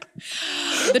uncovered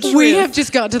the truth. We have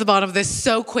just gotten to the bottom of this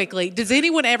so quickly. Does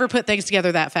anyone ever put things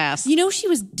together that fast? You know, because she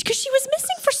was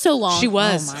missing for so long. She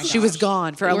was. Oh my She was gosh.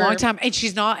 gone for a We're- long time, and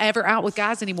she's not ever out with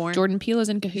guys anymore. Jordan Peele is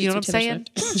in cahoots. you know what with I'm Taylor saying?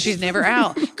 Swift. She's never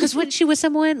out because wasn't she with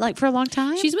someone like for a long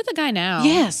time? She's with a guy now.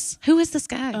 yes. Who is this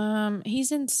guy?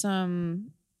 He's in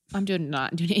some. I'm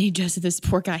not doing any justice to this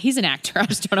poor guy. He's an actor. I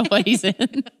just don't know what he's in.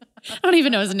 I don't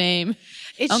even know his name.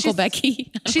 It's Uncle just- Becky.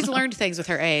 She's learned things with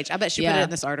her age. I bet she put it Yeah. in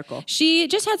this article. She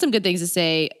just had some good things to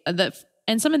say.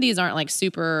 And some of these aren't like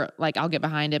super, like I'll get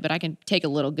behind it, but I can take a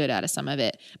little good out of some of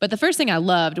it. But the first thing I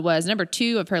loved was number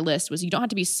 2 of her list was you don't have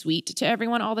to be sweet to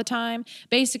everyone all the time.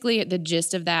 Basically, the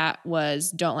gist of that was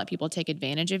don't let people take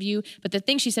advantage of you. But the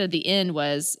thing she said at the end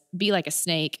was be like a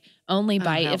snake, only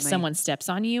bite help if me. someone steps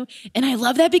on you. And I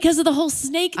love that because of the whole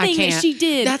snake I thing that can't. she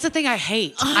did. That's the thing I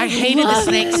hate. I I hated the love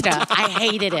snake it. stuff. I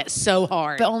hated it so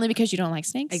hard. but only because you don't like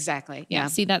snakes. exactly. Yeah. Yeah.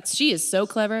 See, she is so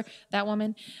clever, that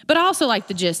woman. But I also like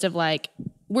the gist of like,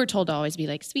 we're told to always be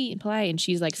like sweet and polite. And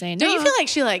she's like saying, Don't no. you feel like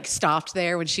she like stopped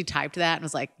there when she typed that and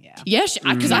was like, yeah. Yeah,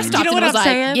 because I stopped know and what was I'm like,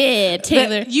 saying? yeah,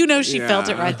 Taylor. But you know she felt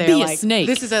it Yeah. right there. Be a like, snake.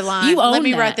 This is a line. You Let own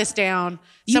me that. write this down.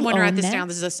 You Someone write own this that. down.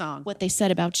 This is a song. What they said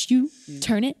about you,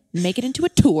 turn it, make it into a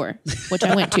tour, which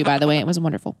I went to, by the way. It was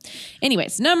wonderful.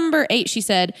 Anyways, number 8, she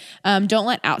said, don't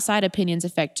let outside opinions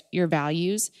affect your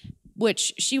values,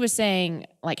 which she was saying,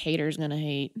 like, haters gonna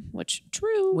hate, which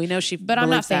true. We know she But I'm not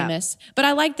believes that. famous. But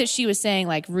I like that she was saying,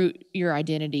 like, root your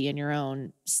identity in your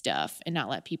own stuff and not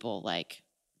let people, like,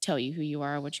 tell you who you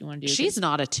are, what you want to do. She's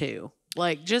not a 2.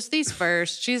 Like just these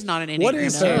first, she's not an Enneagram. What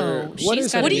is number. her? No, What she's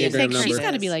is her gotta What do you Enneagram think number? She's is?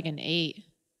 got to be like an 8.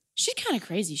 She's kind of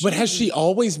crazy. But has she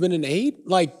always been an 8?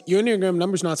 Like your Enneagram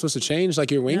number's not supposed to change. Like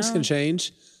your wings No. can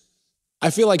change. I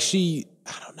feel like I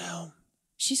don't know.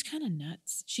 She's kind of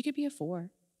nuts. She could be a 4.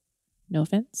 No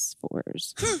offense,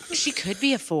 4s. She could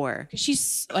be a 4.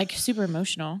 She's like super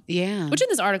emotional. Yeah. Which in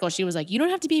this article, she was like, "You don't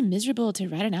have to be miserable to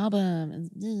write an album."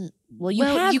 And, well, you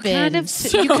have you been. kind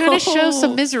of you kind of show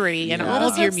some misery in Yeah. all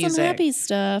of your Some music, happy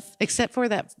stuff. except for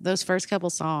those first couple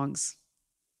songs.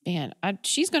 Man,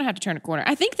 she's gonna have to turn a corner.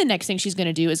 I think the next thing she's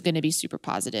gonna do is gonna be super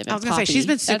positive. And I was gonna say, poppy. she's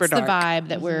been super That's dark. the vibe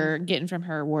that we're getting from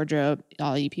her wardrobe.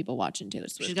 All you people watching Taylor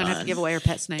Swift. She's gonna have to on give away her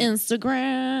pet's name.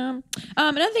 Instagram.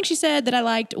 Another thing she said that I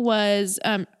liked was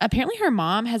apparently her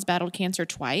mom has battled cancer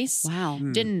twice. Wow.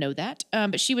 Didn't know that.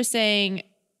 But she was saying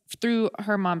through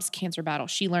her mom's cancer battle,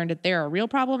 she learned that there are real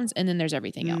problems and then there's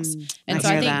everything else. And I so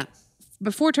I hear think that.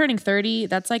 before turning 30,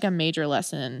 that's like a major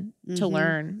lesson to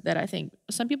learn that I think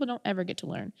some people don't ever get to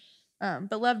learn.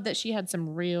 But loved that she had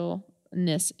some real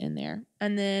playfulness in there.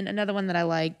 And then another one that I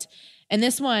liked, and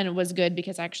this one was good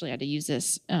because I actually had to use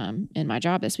this in my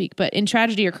job this week. But in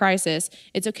tragedy or crisis,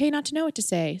 it's okay not to know what to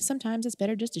say. Sometimes it's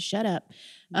better just to shut up.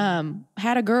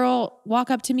 Had a girl walk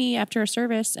up to me after a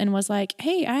service and was like,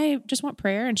 "Hey, I just want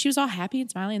prayer." And she was all happy and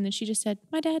smiling. And then she just said,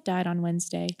 "My dad died on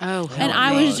Wednesday." Oh, and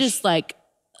I was just like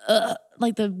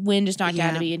the wind just knocked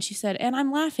out Yeah. of me. And she said, "And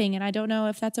I'm laughing and I don't know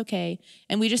if that's okay."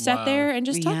 And we just sat there and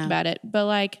just talked Yeah. about it. But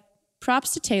like,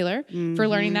 props to Taylor for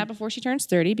learning that before she turns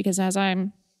 30, because as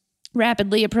I'm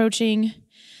rapidly approaching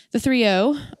the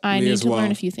 3-0, I Me need as to well.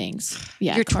 learn a few things.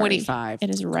 Yeah, You're Kari, 25. It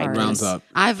is right. Rounds up.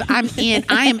 I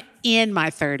am in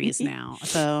my 30s now.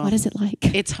 So What is it like?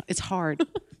 it's hard.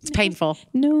 It's painful.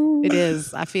 No. It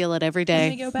is. I feel it every Let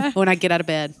me day go back. when I get out of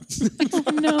bed.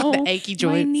 Oh, no. The achy My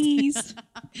joints. knees.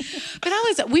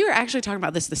 But we were actually talking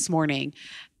about this morning.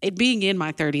 It being in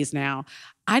my 30s now,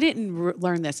 I didn't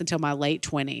learn this until my late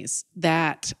 20s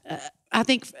that I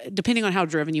think depending on how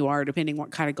driven you are, depending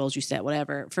what kind of goals you set,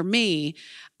 whatever, for me,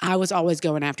 I was always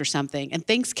going after something and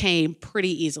things came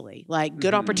pretty easily. Like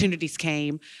good opportunities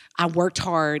came. I worked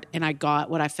hard and I got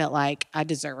what I felt like I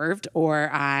deserved, or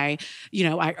I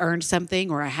earned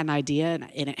something, or I had an idea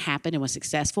and it happened and was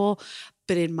successful.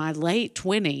 But in my late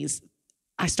 20s,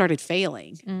 I started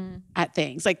failing at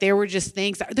things. Like there were just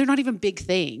things, they're not even big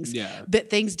things, but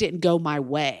things didn't go my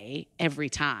way every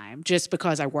time just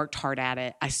because I worked hard at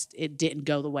it. It didn't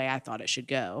go the way I thought it should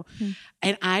go.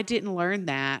 And I didn't learn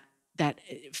that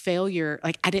failure,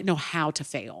 like I didn't know how to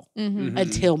fail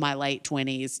until my late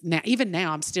 20s. Now, even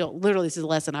now, I'm still, literally, this is a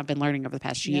lesson I've been learning over the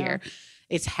past year.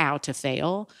 It's how to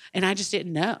fail. And I just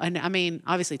didn't know. And I mean,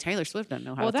 obviously Taylor Swift doesn't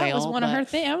know how to fail. Well, that was one of her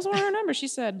things. That was one of her numbers. She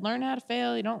said, "Learn how to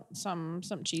fail. You don't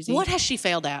something cheesy." What has she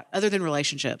failed at other than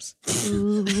relationships?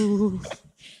 Ooh,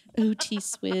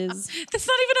 T-Swizz. That's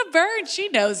not even a burn. She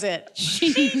knows it.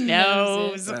 She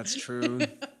knows it. That's true.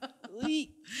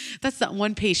 That's the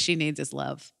one piece she needs is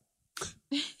love.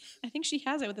 I think she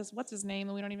has it with this. What's his name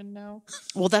that we don't even know?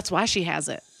 Well, that's why she has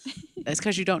it. That's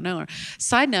because you don't know her.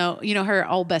 Side note, her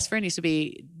old best friend used to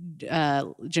be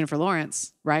Jennifer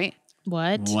Lawrence, right?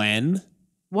 What? When?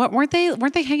 What weren't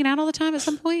they hanging out all the time at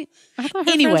some point? I thought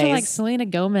her friends were like Selena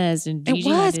Gomez and Gigi it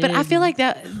was, but I Hadid. feel like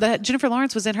that Jennifer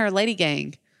Lawrence was in her lady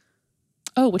gang.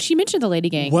 Oh, well, she mentioned the Lady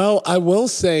Gang. Well, I will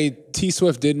say T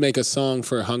Swift did make a song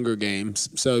for Hunger Games,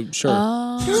 so sure.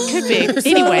 Could be.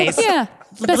 Anyways, Yeah.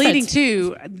 Best leading friends.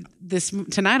 to this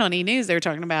tonight on E! News, they were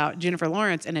talking about Jennifer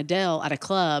Lawrence and Adele at a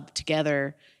club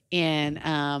together in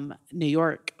New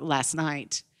York last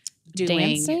night.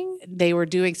 Dancing? They were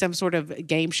doing some sort of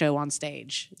game show on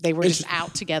stage. They were just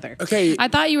out together. Okay, I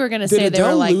thought you were going to did say they were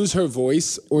Adele like, lose her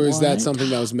voice, or is that What? something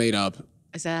that was made up?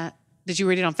 Did you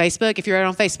read it on Facebook? If you read it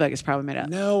on Facebook, it's probably made up.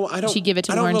 No, I don't. She give it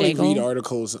to I don't Lauren really Daigle? read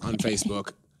articles on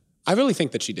Facebook. I really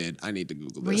think that she did. I need to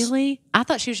Google this. Really? I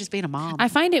thought she was just being a mom. I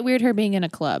find it weird her being in a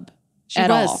club she at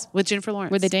was all. with Jennifer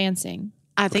Lawrence. Were they dancing?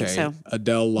 I think Okay, so.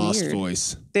 Adele lost Weird.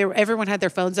 voice. Everyone had their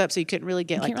phones up, so you couldn't really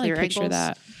get I like can't really clear picture angles.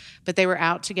 that. But they were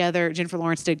out together. Jennifer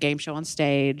Lawrence did a game show on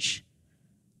stage.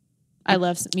 I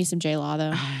love me some J Law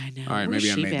though. I know. All right, Where's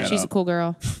maybe I she made been? that She's a up. cool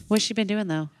girl. What's she been doing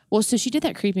though? Well, so she did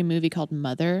that creepy movie called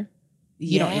Mother.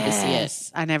 You don't need to see it.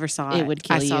 Yes. I never saw it. It would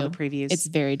kill I you. saw the previews. It's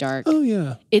very dark. Oh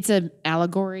yeah. It's an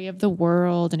allegory of the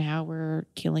world and how we're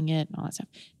killing it and all that stuff.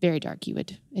 Very dark.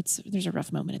 There's a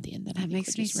rough moment at the end that I that think makes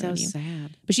would me just so ruin you.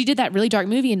 sad. But she did that really dark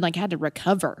movie and like had to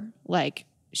recover. Like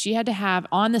she had to have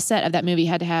on the set of that movie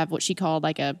had to have what she called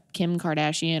like a Kim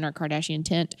Kardashian or Kardashian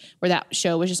tent, where that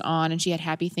show was just on and she had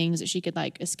happy things that she could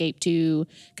like escape to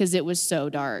because it was so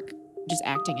dark just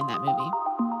acting in that movie.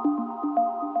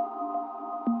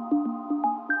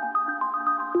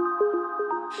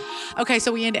 Okay,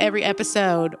 so we end every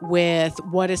episode with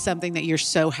what is something that you're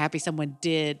so happy someone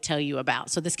did tell you about.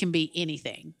 So this can be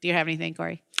anything. Do you have anything,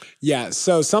 Corey? Yeah.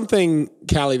 So something,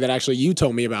 Callie, that actually you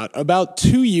told me about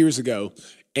 2 years ago,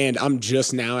 and I'm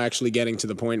just now actually getting to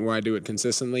the point where I do it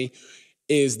consistently,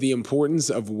 is the importance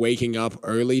of waking up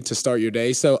early to start your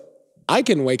day. So I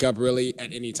can wake up really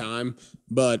at any time,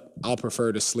 but I'll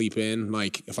prefer to sleep in,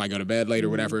 like if I go to bed late or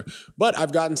whatever. But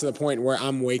I've gotten to the point where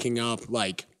I'm waking up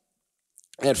like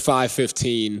at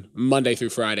 5:15 Monday through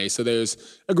Friday. So there's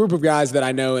a group of guys that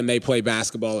I know and they play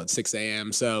basketball at 6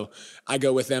 a.m. So I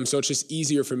go with them. So it's just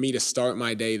easier for me to start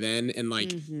my day then. And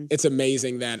like, it's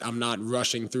amazing that I'm not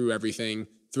rushing through everything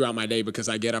throughout my day because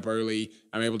I get up early.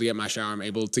 I'm able to get my shower. I'm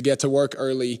able to get to work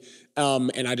early.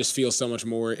 And I just feel so much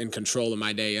more in control of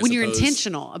my day. When you're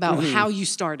intentional about how you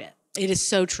start it. It is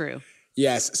so true.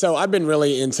 Yes. So I've been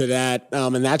really into that.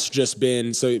 And that's just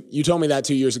been, so you told me that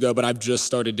 2 years ago, but I've just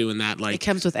started doing that It like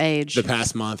comes with age. the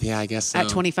past month. Yeah, I guess so. At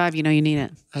 25, you know you need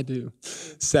it. I do.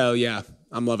 So yeah,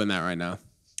 I'm loving that right now.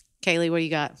 Kaylee, what do you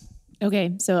got?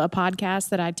 Okay, so a podcast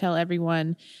that I tell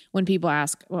everyone when people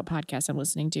ask what podcast I'm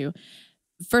listening to.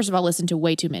 First of all, listen to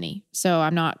way too many. So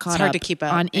I'm not caught hard up to keep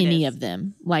up. on It any is. of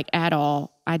them, like at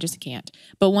all. I just can't.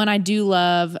 But one I do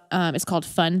love, it's called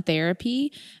Fun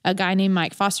Therapy. A guy named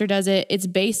Mike Foster does it. It's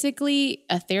basically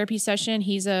a therapy session.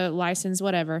 He's a licensed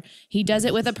whatever. He does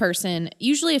it with a person,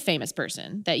 usually a famous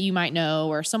person that you might know,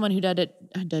 or someone who did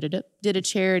a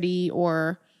charity,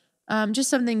 or just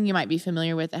something you might be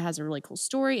familiar with that has a really cool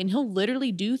story. And he'll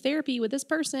literally do therapy with this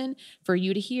person for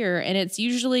you to hear. And it's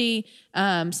usually,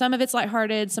 some of it's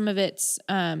lighthearted, some of it's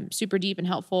super deep and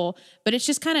helpful, but it's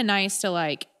just kind of nice to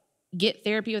like get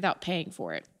therapy without paying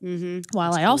for it. Mm-hmm.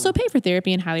 While I also pay for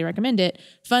therapy and highly recommend it.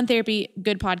 Fun Therapy,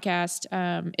 good podcast.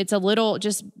 It's a little,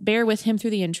 just bear with him through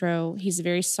the intro. He's a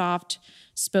very soft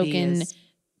spoken,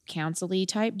 counsel-y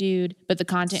type dude, but the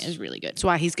content is really good. That's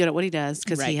why he's good at what he does,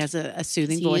 because he Right. has a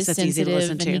soothing He voice is that's easy to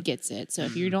listen sensitive to. and he gets it. So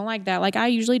if you don't like that, like I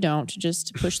usually don't,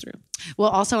 just push through. Well,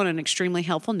 also on an extremely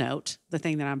helpful note, the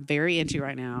thing that I'm very into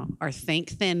right now are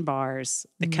Think Thin bars,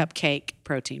 the cupcake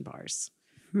protein bars.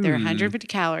 They're 150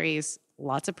 calories,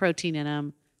 lots of protein in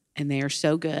them, and they are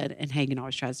so good. And Hagen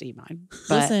always tries to eat mine.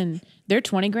 But Listen, they're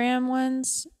 20-gram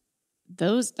ones.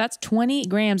 That's 20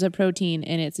 grams of protein,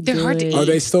 and it's They're good. hard to eat. Are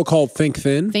they still called Think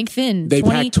Thin? Think Thin. They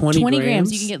pack 20 grams.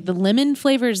 grams? You can get the lemon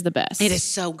flavor is the best. it is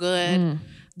so good.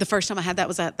 The first time I had that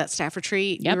was at that staff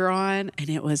retreat Yep. we were on, and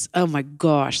it was, oh my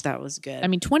gosh, that was good. I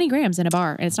mean, 20 grams in a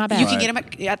bar, and it's not bad. you can get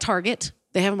them at Target.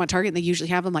 They have them at Target, and they usually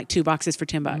have them like 2 boxes for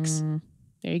 $10.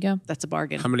 There you go. That's a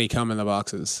bargain. How many come in the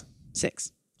boxes?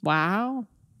 6. Wow.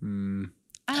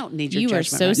 I don't need your You are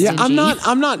judgment. so right Yeah, stingy.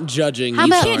 I'm not judging. How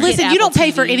each about, one. listen, Get you don't Apple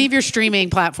pay for TV. any of your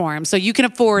streaming platforms, so you can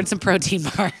afford some protein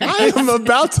bars. I am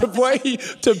about to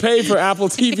pay for Apple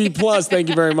TV Plus. Thank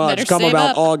you very much. Better Come save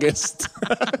about up. August.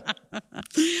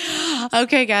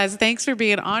 Okay, guys, thanks for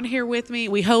being on here with me.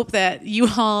 We hope that you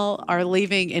all are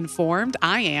leaving informed.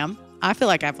 I am. I feel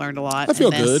like I've learned a lot. I feel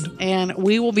in this. good. And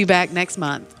we will be back next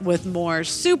month with more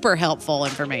super helpful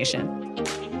information.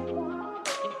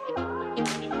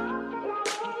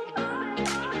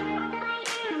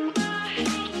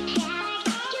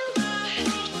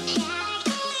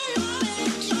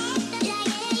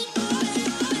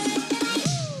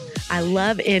 I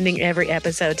love ending every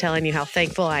episode telling you how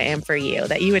thankful I am for you,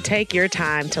 that you would take your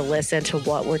time to listen to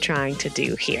what we're trying to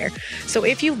do here. So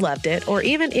if you loved it, or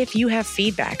even if you have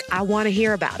feedback, I want to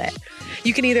hear about it.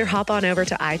 You can either hop on over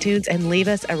to iTunes and leave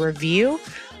us a review,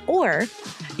 or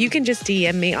you can just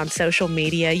DM me on social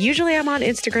media. Usually I'm on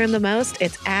Instagram the most.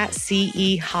 It's at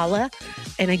CE Holla.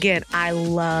 And again, I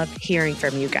love hearing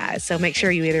from you guys. So make sure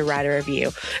you either write a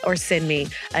review or send me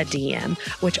a DM,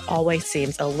 which always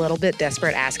seems a little bit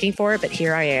desperate asking for it, but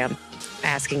here I am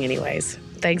asking anyways.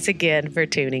 Thanks again for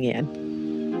tuning in.